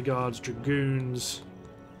 Dragoons.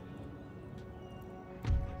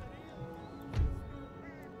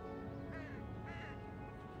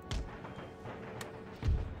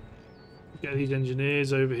 Get these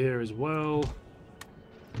engineers over here as well.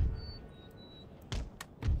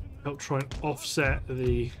 Help try and offset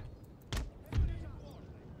the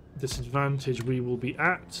disadvantage we will be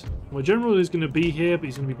at. My general is going to be here, but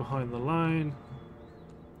he's going to be behind the line.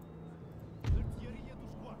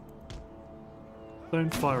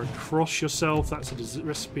 Don't fire across yourself, that's a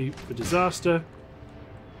recipe for disaster.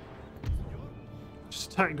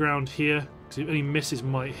 Just attack ground here, because if any misses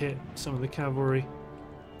might hit some of the cavalry.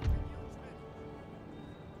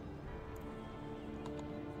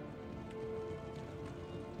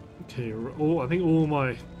 Okay, I think all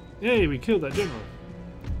my... Yay, we killed that general.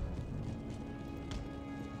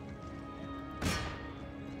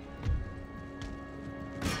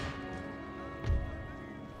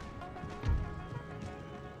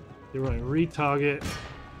 You're right, retarget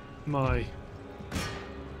my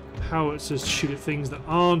howitzers to shoot at things that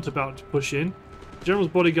aren't about to push in. General's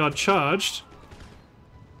bodyguard charged,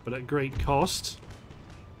 but at great cost.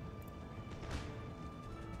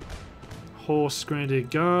 Horse Grenadier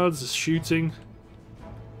Guards is shooting.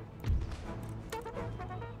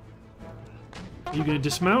 Are you going to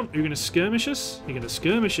dismount? Are you going to skirmish us? You're going to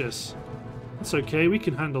skirmish us. That's okay, we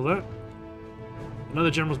can handle that. Another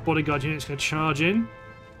General's bodyguard unit is going to charge in.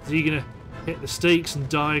 Is he going to hit the stakes and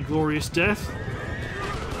die a glorious death?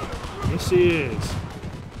 Yes, he is.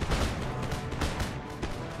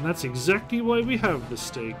 And that's exactly why we have the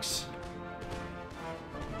stakes.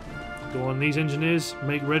 Go on, these engineers,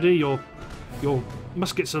 make ready. Your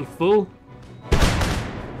muskets are full.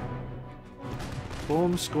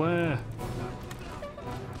 Form square.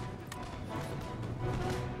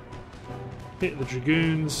 Hit the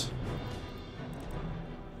dragoons.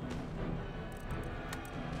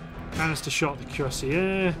 Canister shot the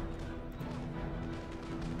cuirassier.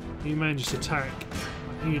 You may just attack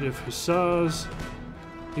a unit of hussars.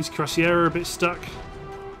 These cuirassier are a bit stuck.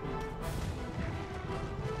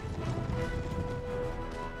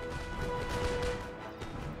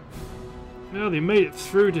 Well, they made it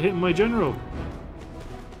through to hit my general.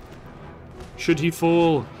 Should he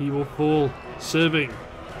fall, he will fall serving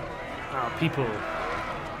our people.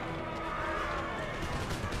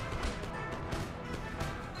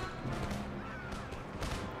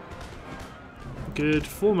 Good.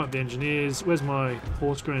 Form up the engineers. Where's my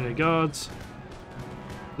Horse Grenadier Guards?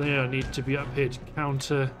 They need to be up here to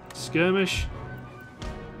counter skirmish.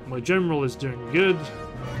 My general is doing good.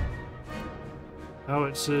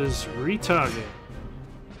 Howitzers retarget.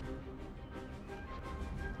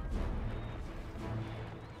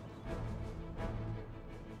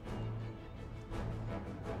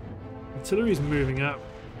 Artillery's moving up.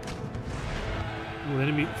 Oh, the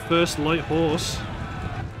enemy first light horse.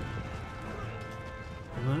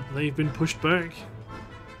 They've been pushed back.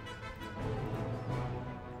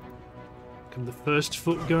 Come the first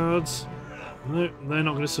foot guards. No, they're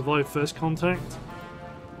not going to survive first contact.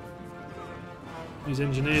 These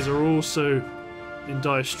engineers are also in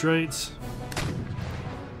dire straits.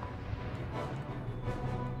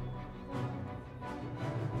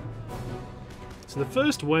 So the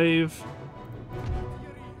first wave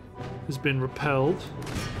has been repelled.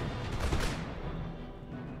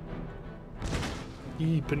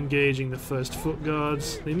 Keep engaging the first foot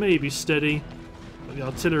guards. They may be steady, but the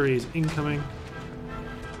artillery is incoming.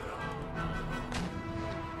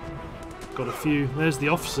 Got a few. There's the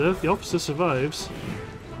officer. The officer survives.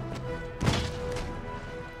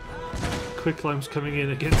 Quicklime's coming in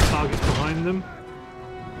against targets behind them.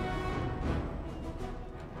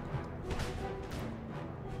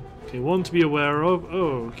 Okay, one to be aware of.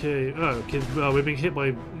 Oh, okay. Oh, okay. We're being hit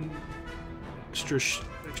by extra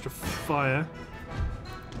fire.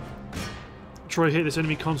 Try to hit this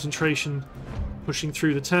enemy concentration pushing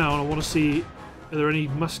through the town. I want to see, are there any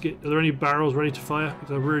barrels ready to fire?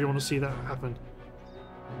 Because I really want to see that happen.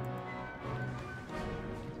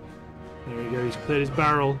 There we go, he's cleared his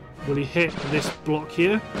barrel. Will he hit this block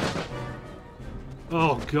here?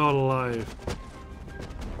 Oh, God alive.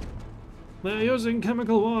 They're using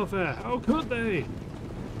chemical warfare. How could they?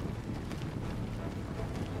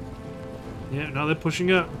 Yeah, now they're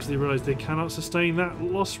pushing up because they realise they cannot sustain that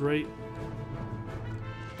loss rate.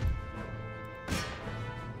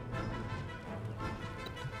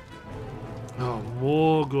 Oh,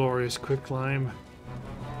 more glorious quicklime.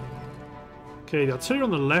 Okay, the artillery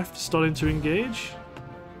on the left is starting to engage.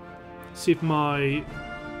 See if my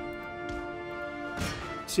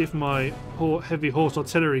heavy horse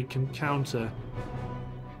artillery can counter.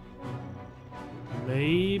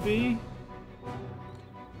 Maybe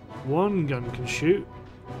one gun can shoot.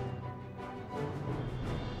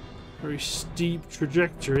 Very steep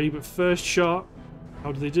trajectory, but first shot.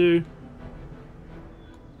 How do they do?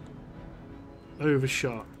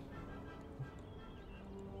 Overshot.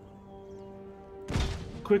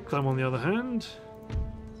 Quicklime, on the other hand,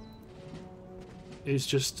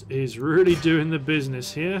 is really doing the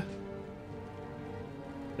business here.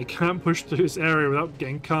 They can't push through this area without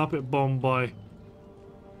getting carpet bombed by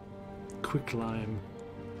quicklime,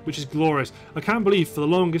 which is glorious. I can't believe for the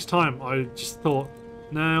longest time I just thought,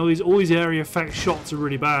 no, all these area effect shots are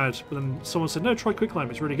really bad. But then someone said, no, try quicklime,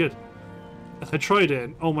 it's really good. I tried it,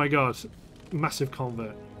 and oh my god, massive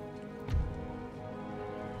convert.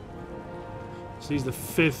 So these are the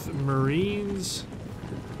 5th Marines,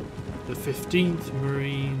 the 15th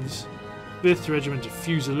Marines, 5th Regiment of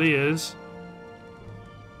Fusiliers.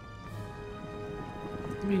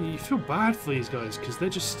 I mean, you feel bad for these guys because they're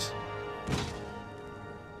just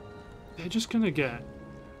gonna get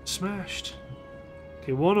smashed.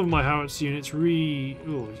 Okay, one of my howitzer units oh, you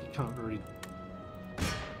can't really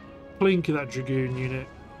blink at that Dragoon unit.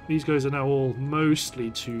 These guys are now all mostly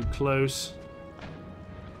too close.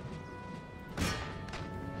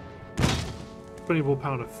 24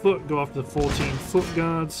 pound a foot, go after the 14 foot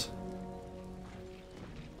guards.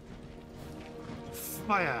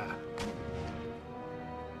 Fire!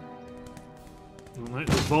 Alright,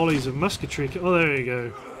 the volleys of musketry. Oh, there you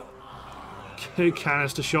go. Okay,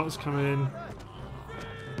 canister shots coming in.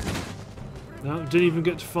 No, didn't even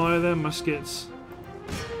get to fire their muskets.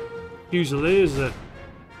 Fusiliers are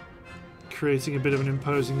creating a bit of an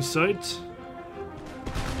imposing sight.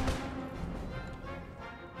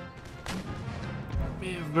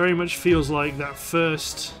 It very much feels like that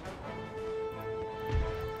first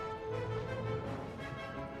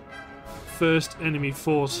enemy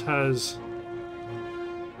force has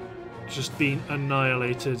just been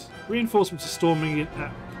annihilated. Reinforcements are storming it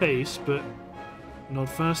at pace, but not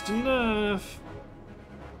fast enough.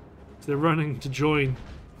 They're running to join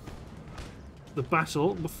the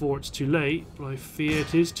battle before it's too late, but I fear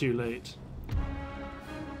it is too late.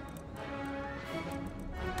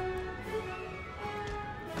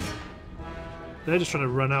 They're just trying to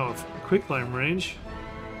run out of quicklime range.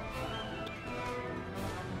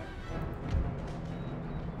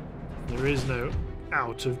 There is no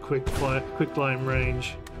out of quicklime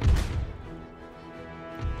range.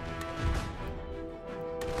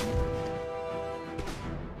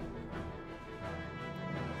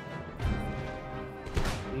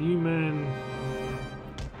 You men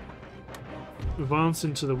advance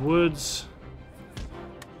into the woods.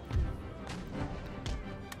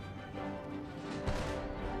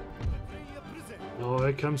 Oh,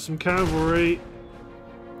 there comes some cavalry.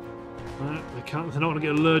 They're not going to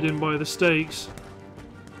get lured in by the stakes.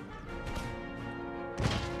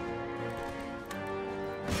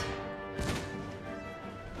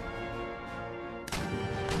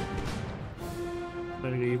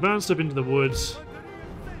 There we go, you advanced up into the woods.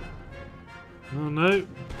 Oh no,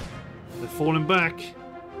 they're falling back.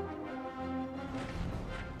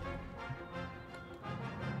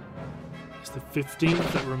 It's the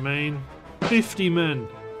 15th that remain. 50 men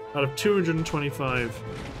out of 225.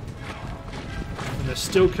 And they're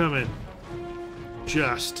still coming.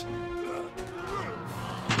 Just.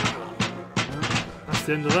 That's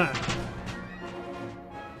the end of that.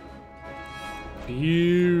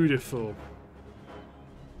 Beautiful.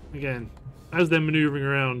 Again, as they're maneuvering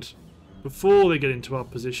around, before they get into our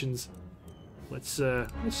positions, let's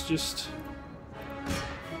just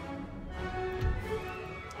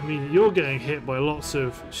I mean, you're getting hit by lots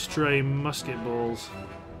of stray musket balls.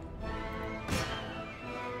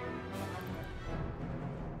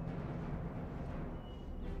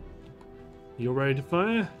 You're ready to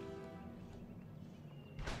fire?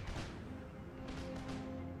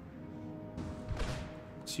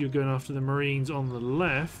 So you're going after the Marines on the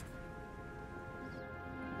left.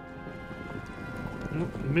 Oh,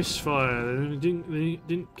 misfire. They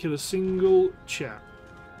didn't kill a single chap.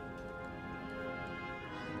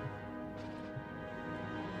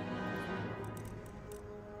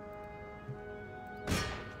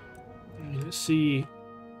 Let's see.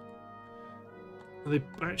 Are they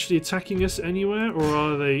actually attacking us anywhere, or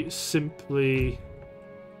are they simply...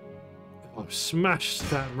 Oh, I've smashed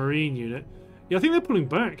that Marine unit. Yeah, I think they're pulling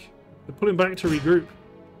back. They're pulling back to regroup.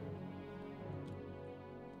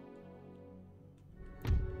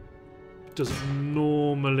 Doesn't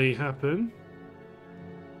normally happen.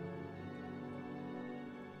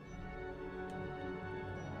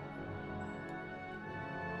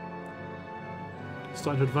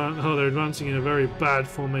 Starting to advance. Oh, they're advancing in a very bad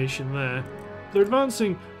formation there. They're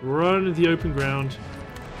advancing right into the open ground.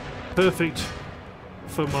 Perfect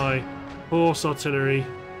for my horse artillery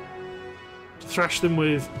to thrash them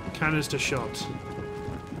with canister shot.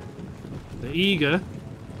 They're eager.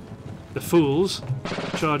 The fools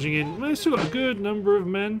charging in. Well, they've still got a good number of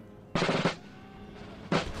men.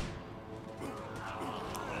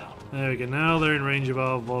 There we go. Now they're in range of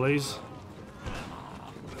our volleys.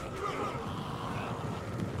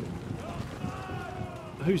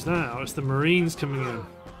 Who's that? Oh, it's the Marines coming in.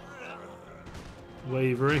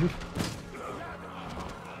 Wavering.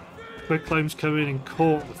 Quicklaims come in and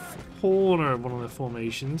caught the corner of one of their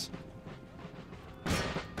formations.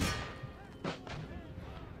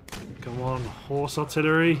 Come on, horse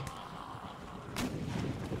artillery.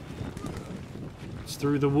 It's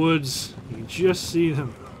through the woods. You can just see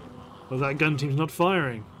them. Well, that gun team's not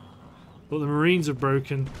firing. But the Marines are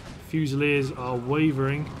broken. Fusiliers are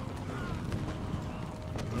wavering.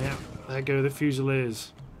 Yeah, there go the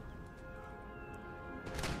Fusiliers.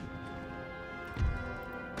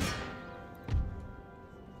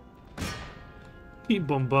 Keep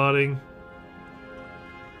bombarding.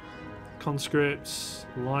 Conscripts,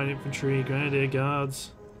 line infantry, grenadier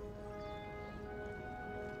guards.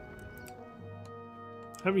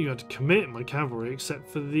 I haven't even had to commit my cavalry except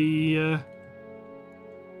for the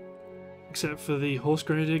horse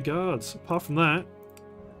grenadier guards. Apart from that,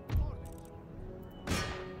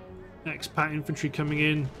 expat infantry coming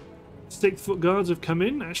in. Stick-foot guards have come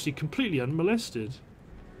in, actually completely unmolested.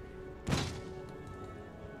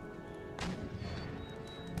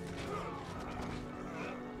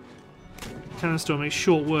 Canister makes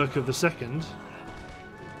short work of the second.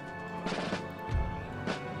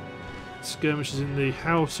 Skirmishers in the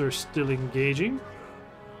house are still engaging.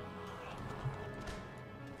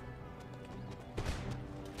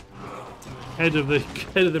 Head of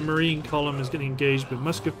the Marine column is getting engaged with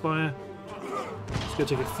musket fire. It's going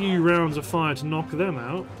to take a few rounds of fire to knock them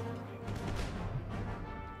out.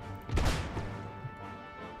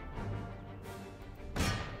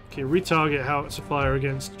 Okay, retarget howitzer fire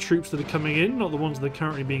against troops that are coming in, not the ones that are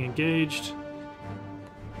currently being engaged.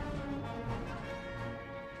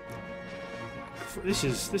 This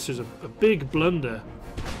is a big blunder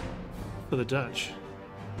for the Dutch.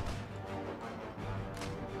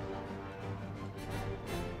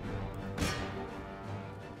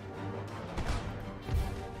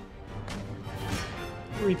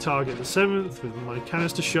 Retarget the 7th with my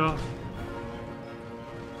canister shot.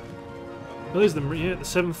 Oh, there's the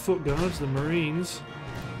 7th Foot Guards, the Marines.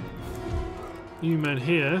 New men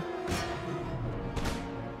here.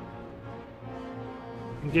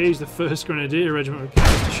 Engage the 1st Grenadier Regiment with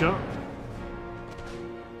canister shot.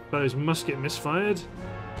 Those musket misfired.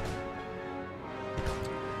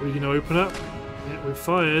 Are we going to open up? Yeah, we've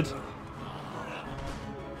fired.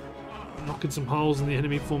 Knocking some holes in the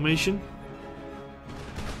enemy formation.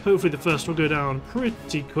 Hopefully the first will go down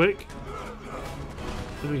pretty quick.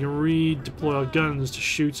 Then we can redeploy our guns to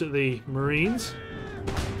shoot at the Marines.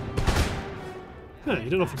 Hey, you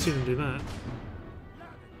don't often see them do that.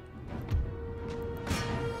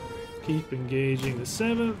 Keep engaging the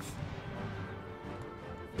 7th.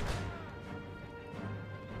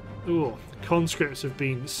 Ooh, conscripts have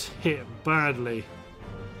been hit badly.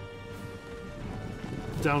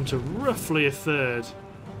 Down to roughly a third.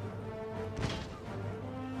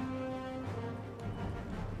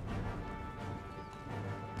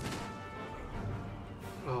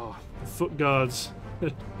 Oh, the foot guards.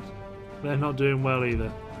 They're not doing well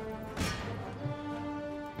either.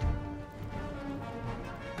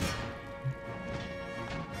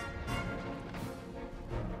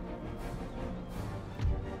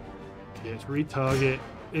 Let's retarget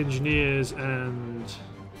engineers and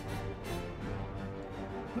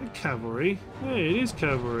cavalry. Hey, it is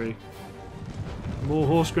cavalry. More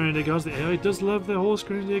horse grenadier guards. The AI does love their horse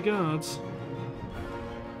grenadier guards.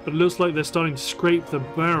 But it looks like they're starting to scrape the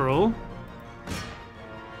barrel.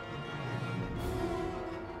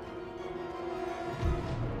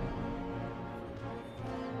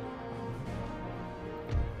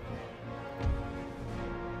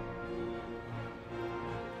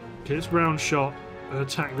 Okay, it's round shot an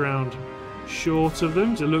attack round short of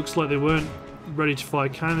them. So it looks like they weren't ready to fire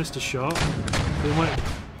canister shot. They might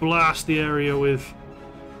blast the area with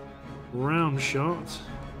round shot.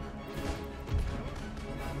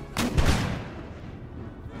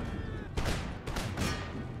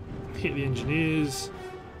 Hit the engineers.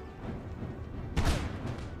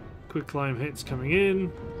 Quick climb hits coming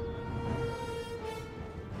in.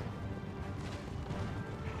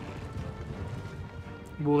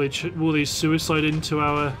 Will they suicide into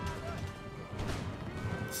our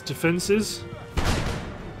defenses?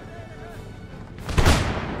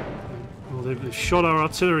 Well, they've shot our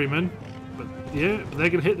artillerymen, but yeah, but they're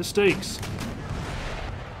going to hit the stakes.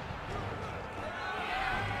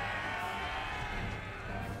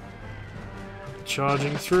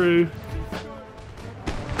 Charging through.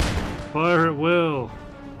 Fire at will.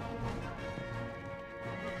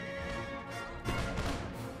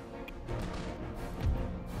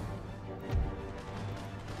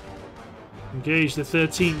 Engage the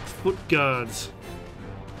 13th Foot Guards.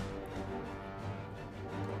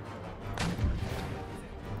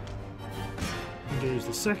 Engage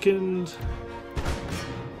the 2nd.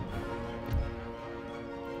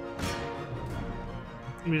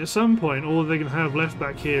 I mean, at some point, all they can have left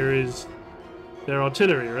back here is their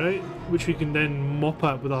artillery, right? Which we can then mop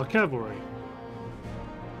up with our cavalry.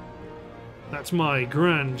 That's my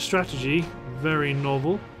grand strategy. Very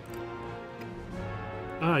novel.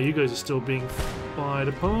 Ah, you guys are still being fired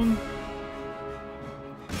upon.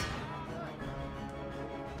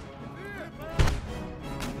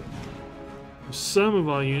 Some of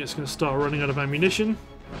our units are going to start running out of ammunition.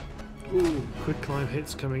 Ooh, quick climb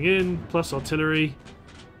hits coming in, plus artillery.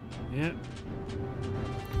 Yep.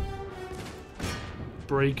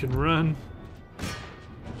 Break and run.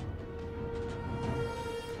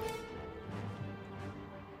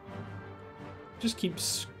 Just keep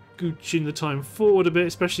scooching the time forward a bit,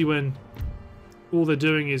 especially when all they're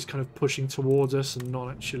doing is kind of pushing towards us and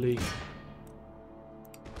not actually...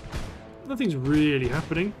 Nothing's really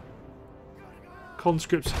happening.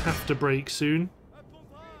 Conscripts have to break soon.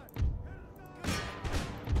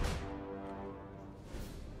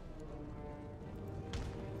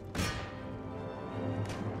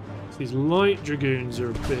 So these light dragoons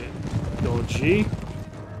are a bit dodgy.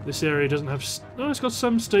 This area doesn't have... Oh, it's got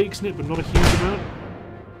some stakes in it, but not a huge amount.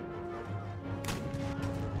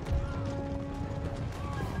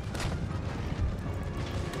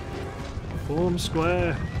 Form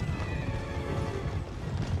square.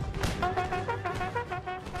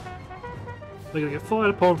 They're going to get fired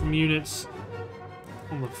upon from units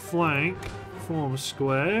on the flank. Form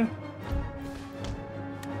square.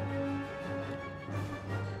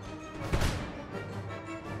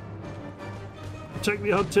 Check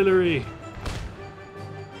the artillery.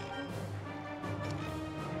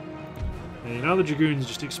 And now the dragoons are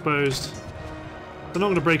just exposed. They're not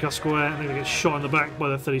going to break our square, and they're going to get shot in the back by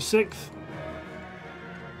the 36th.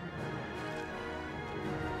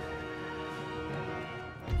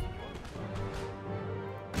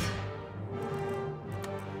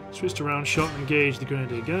 Switch to round shot and engage the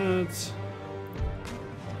Grenadier Guards.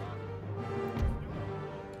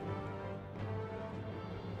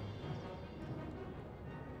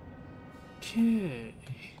 Okay.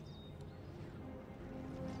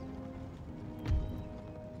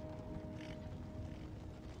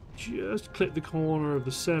 Just clip the corner of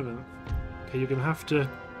the 7th. Okay, you're going to have to...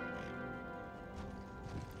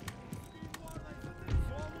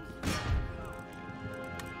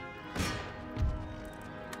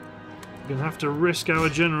 You're going to have to risk our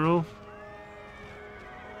general.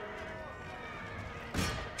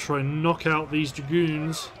 Try and knock out these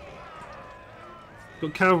dragoons.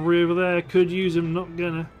 Got cavalry over there, could use them, not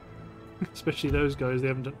gonna. Especially those guys, they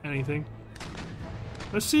haven't done anything.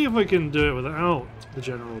 Let's see if I can do it without the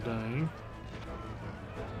general dying.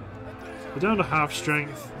 We're down to half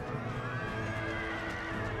strength.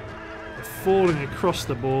 They're falling across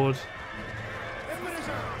the board.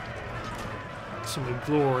 Some of the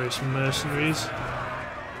glorious mercenaries.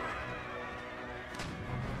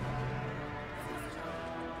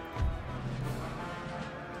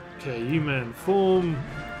 Okay, you men, form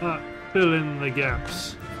up, fill in the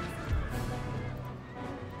gaps.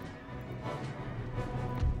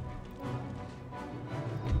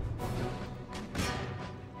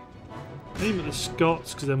 Aim at the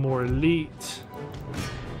Scots because they're more elite.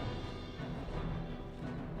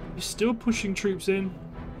 You're still pushing troops in?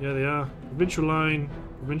 Yeah, they are. Provincial line,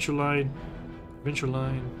 provincial line, provincial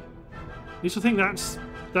line. At least I think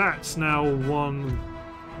that's now one.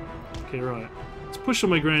 Okay, right. Let's push on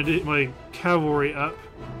my cavalry up.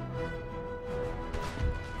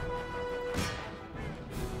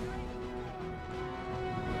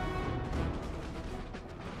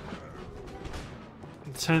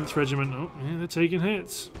 The 10th Regiment. Oh, yeah, they're taking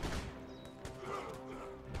hits.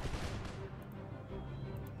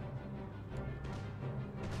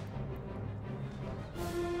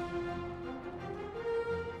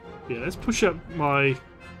 Yeah, let's push up my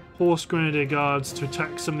Horse Grenadier Guards to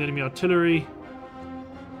attack some of the enemy artillery.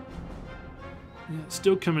 Yeah, it's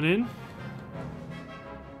still coming in.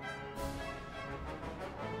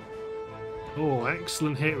 Oh,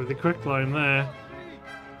 excellent hit with the quick line there.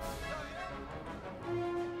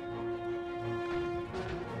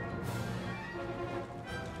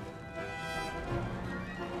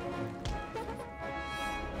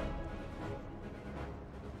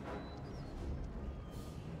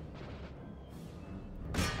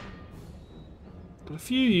 Got a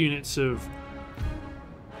few units of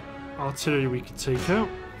artillery we could take out.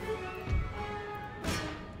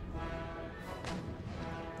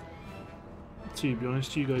 To be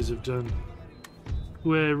honest, you guys have done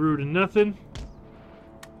square rude and nothing.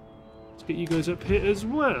 Let's get you guys up here as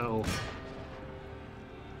well.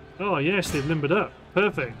 Oh yes, they've limbered up.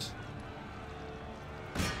 Perfect.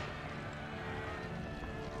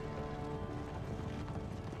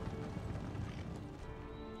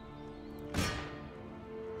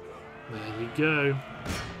 There you go.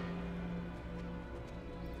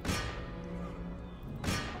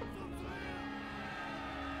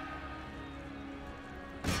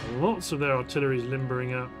 Lots of their artillery is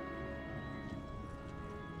limbering up.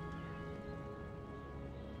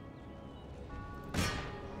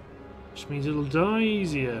 Which means it'll die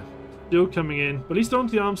easier. Still coming in. But at least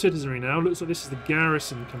onto the armed citizenry now. Looks like this is the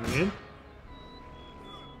garrison coming in.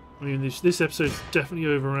 I mean, this episode's definitely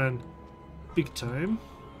overran big time.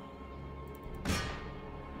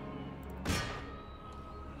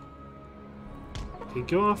 Okay,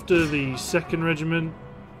 go after the 2nd Regiment.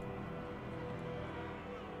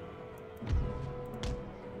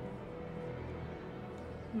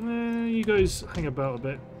 You guys hang about a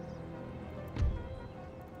bit.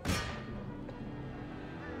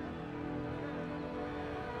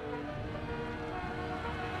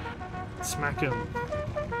 Smack him.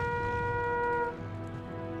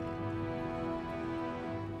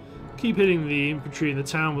 Keep hitting the infantry in the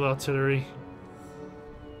town with artillery.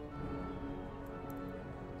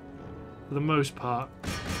 For the most part,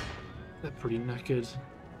 they're pretty knackered.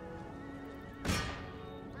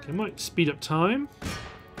 Okay, might speed up time.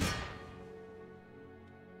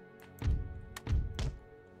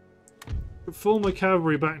 Pull my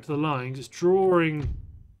cavalry back to the lines. It's drawing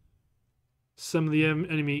some of the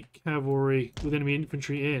enemy cavalry with enemy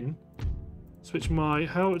infantry in. Switch my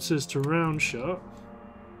howitzers to round shot.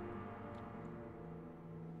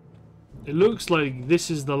 It looks like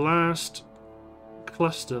this is the last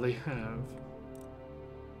cluster they have.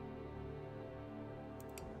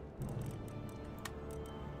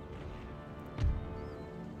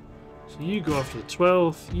 So you go after the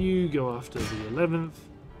 12th, you go after the 11th.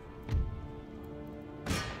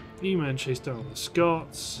 E-man chase down the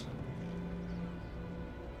Scots.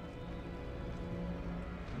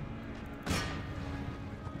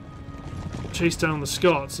 Chase down the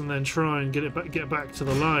Scots and then try and get back to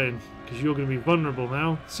the line, because you're going to be vulnerable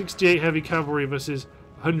now. 68 heavy cavalry versus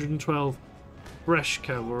 112 fresh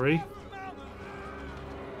cavalry.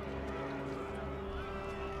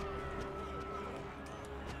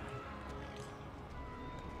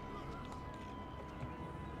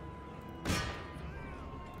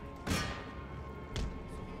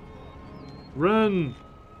 Run!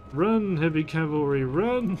 Run, heavy cavalry,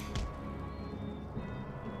 run!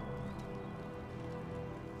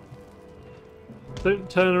 Don't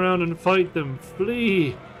turn around and fight them,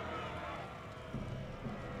 flee!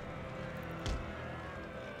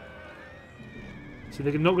 See,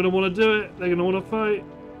 they're not going to want to do it, they're going to want to fight.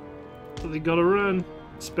 But they got to run,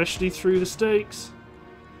 especially through the stakes.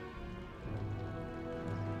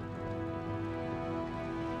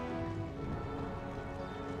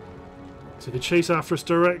 So if they chase after us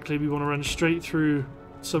directly, we want to run straight through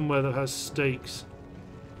somewhere that has stakes.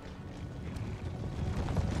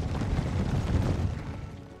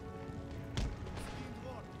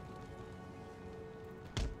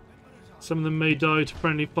 Some of them may die to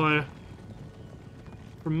friendly fire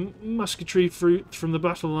from musketry from the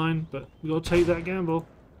battle line, but we got to take that gamble.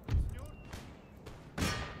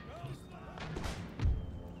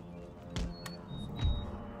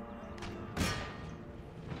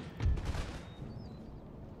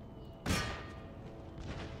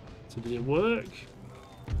 it work?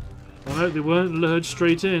 Oh no, they weren't lured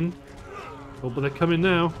straight in. Oh, but they're coming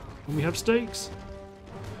now. And we have stakes.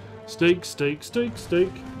 Stake, stake, stake,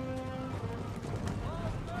 stake.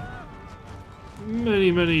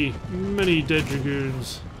 Many, many, many dead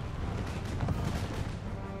dragoons.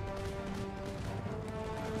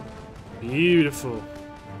 Beautiful.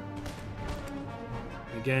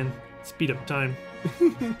 Again, speed up time.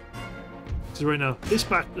 So right now, this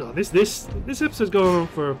episode's going on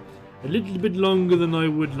for a little bit longer than I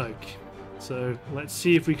would like. So let's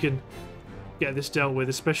see if we can get this dealt with,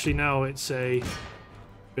 especially now it's a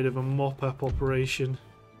bit of a mop-up operation.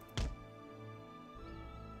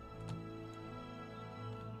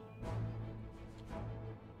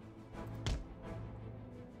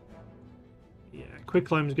 Yeah,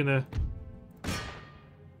 Quicklime's gonna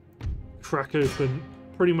crack open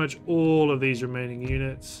pretty much all of these remaining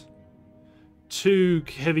units. 2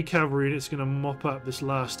 heavy cavalry units gonna mop up this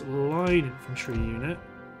last line infantry unit.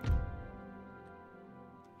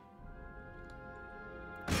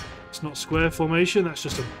 It's not square formation, that's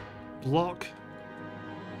just a block.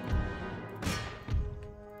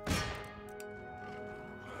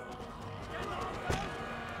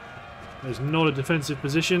 There's not a defensive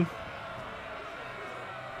position.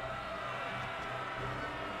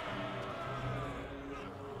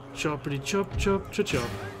 Choppity chop chop chop chop.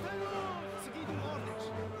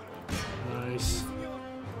 Nice.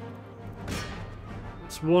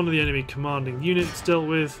 That's one of the enemy commanding units dealt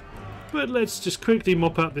with. But let's just quickly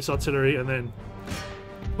mop up this artillery and then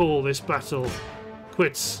call this battle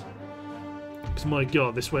quits. Because my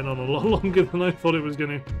god, this went on a lot longer than I thought it was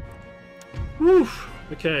going to. Woof.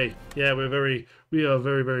 Okay, yeah, we are very,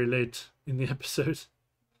 very late in the episode.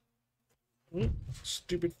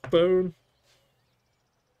 Stupid phone.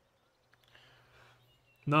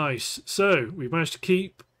 Nice. So we've managed to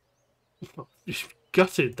keep.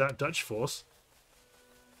 Gutted that Dutch force.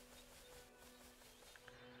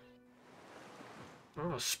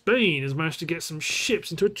 Oh, Spain has managed to get some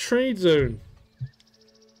ships into a trade zone.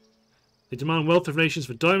 They demand wealth of nations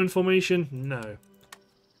for diamond formation? No.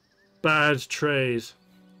 Bad trade.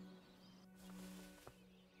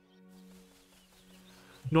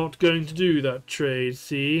 Not going to do that trade,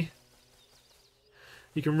 see?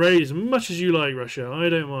 You can raid as much as you like, Russia. I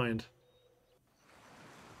don't mind.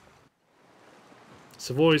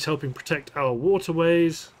 Savoy's helping protect our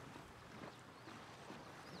waterways.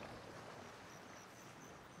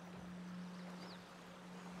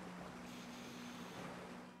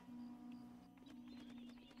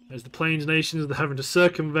 There's the Plains nations that are having to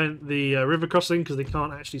circumvent the river crossing because they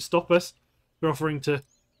can't actually stop us. They're offering to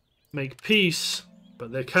make peace,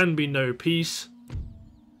 but there can be no peace.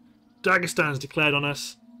 Dagestan's declared on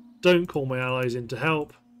us. Don't call my allies in to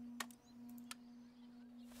help.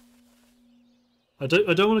 I don't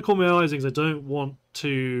want to call my allies in because I don't want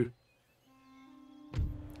to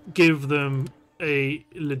give them a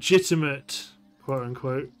legitimate,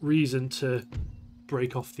 quote-unquote, reason to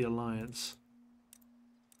break off the alliance.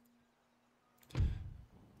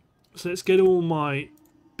 So let's get all my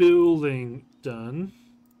building done.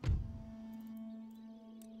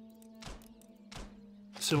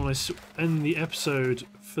 So when I end the episode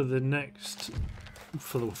for the next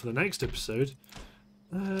episode,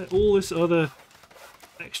 all this other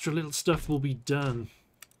extra little stuff will be done.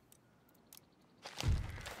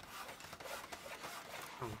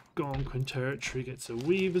 Algonquin territory gets a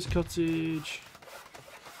weaver's cottage.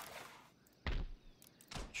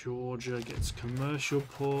 Georgia gets commercial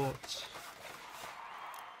port.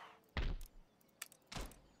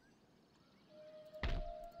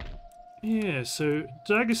 Yeah, so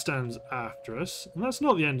Dagestan's after us, and that's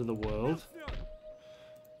not the end of the world.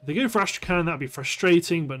 If they go for Astrakhan, that'd be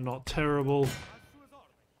frustrating, but not terrible.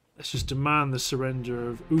 Let's just demand the surrender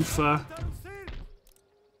of Ufa.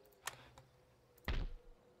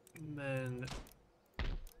 And then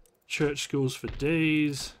church schools for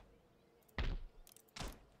days.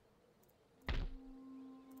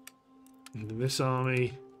 And this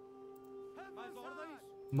army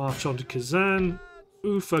march on to Kazan.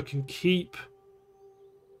 Ufa can keep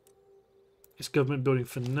its government building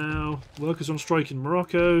for now. Workers on strike in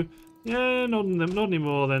Morocco. Yeah, not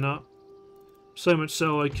anymore. They're not. So much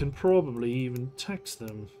so I can probably even tax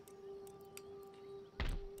them.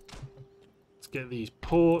 Let's get these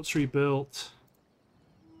ports rebuilt.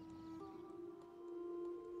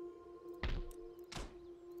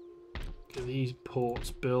 Get these ports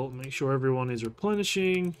built. Make sure everyone is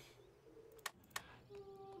replenishing.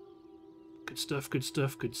 Good stuff, good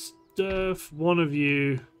stuff, good stuff. One of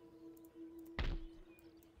you.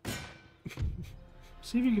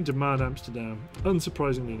 See if you can demand Amsterdam.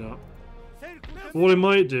 Unsurprisingly not. What I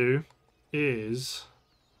might do is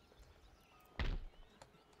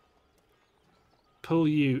pull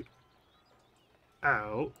you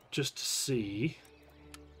out just to see.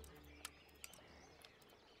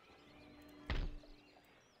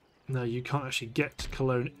 No, you can't actually get to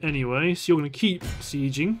Cologne anyway, so you're going to keep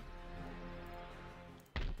sieging.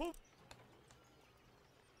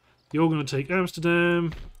 You're going to take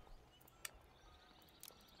Amsterdam.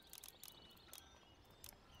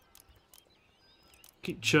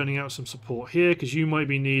 Keep churning out some support here, because you might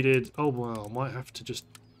be needed. Oh, well, might have to just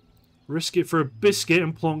risk it for a biscuit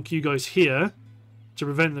and plonk you guys here to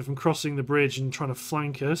prevent them from crossing the bridge and trying to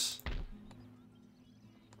flank us.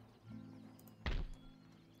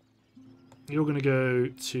 You're going to go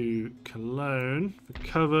to Cologne for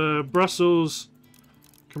cover. Brussels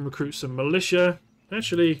can recruit some militia.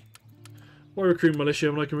 Actually, why recruit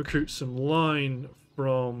militia when I can recruit some line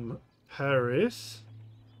from Paris?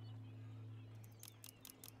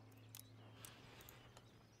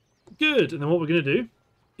 Good. And then what we're going to do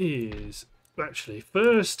is, actually,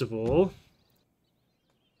 first of all,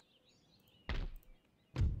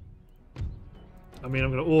 I mean,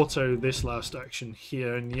 I'm going to auto this last action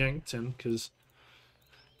here in Yankton, because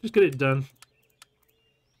just get it done.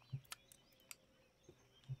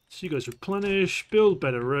 So you guys replenish, build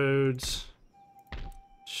better roads,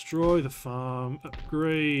 destroy the farm,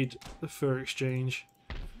 upgrade the fur exchange.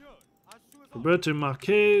 Roberto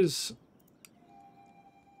Marquez,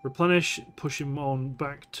 replenish, push him on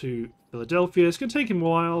back to Philadelphia. It's going to take him a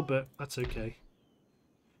while, but that's okay.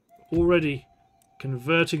 Already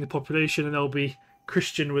converting the population, and they'll be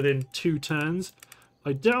Christian within 2 turns.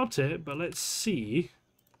 I doubt it, but let's see.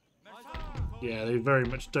 Yeah, they very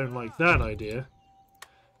much don't like that idea.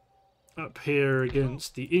 Up here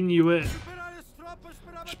against the Inuit.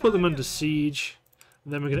 Just put them under siege.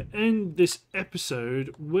 And then we're going to end this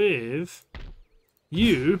episode with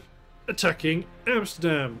you attacking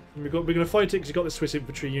Amsterdam. And we're going to fight it because you've got the Swiss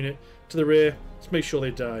infantry unit to the rear. Let's make sure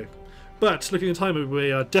they die. But looking at the time,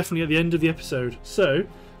 we are definitely at the end of the episode. So,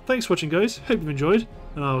 thanks for watching, guys. Hope you've enjoyed,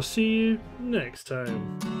 and I'll see you next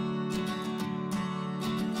time.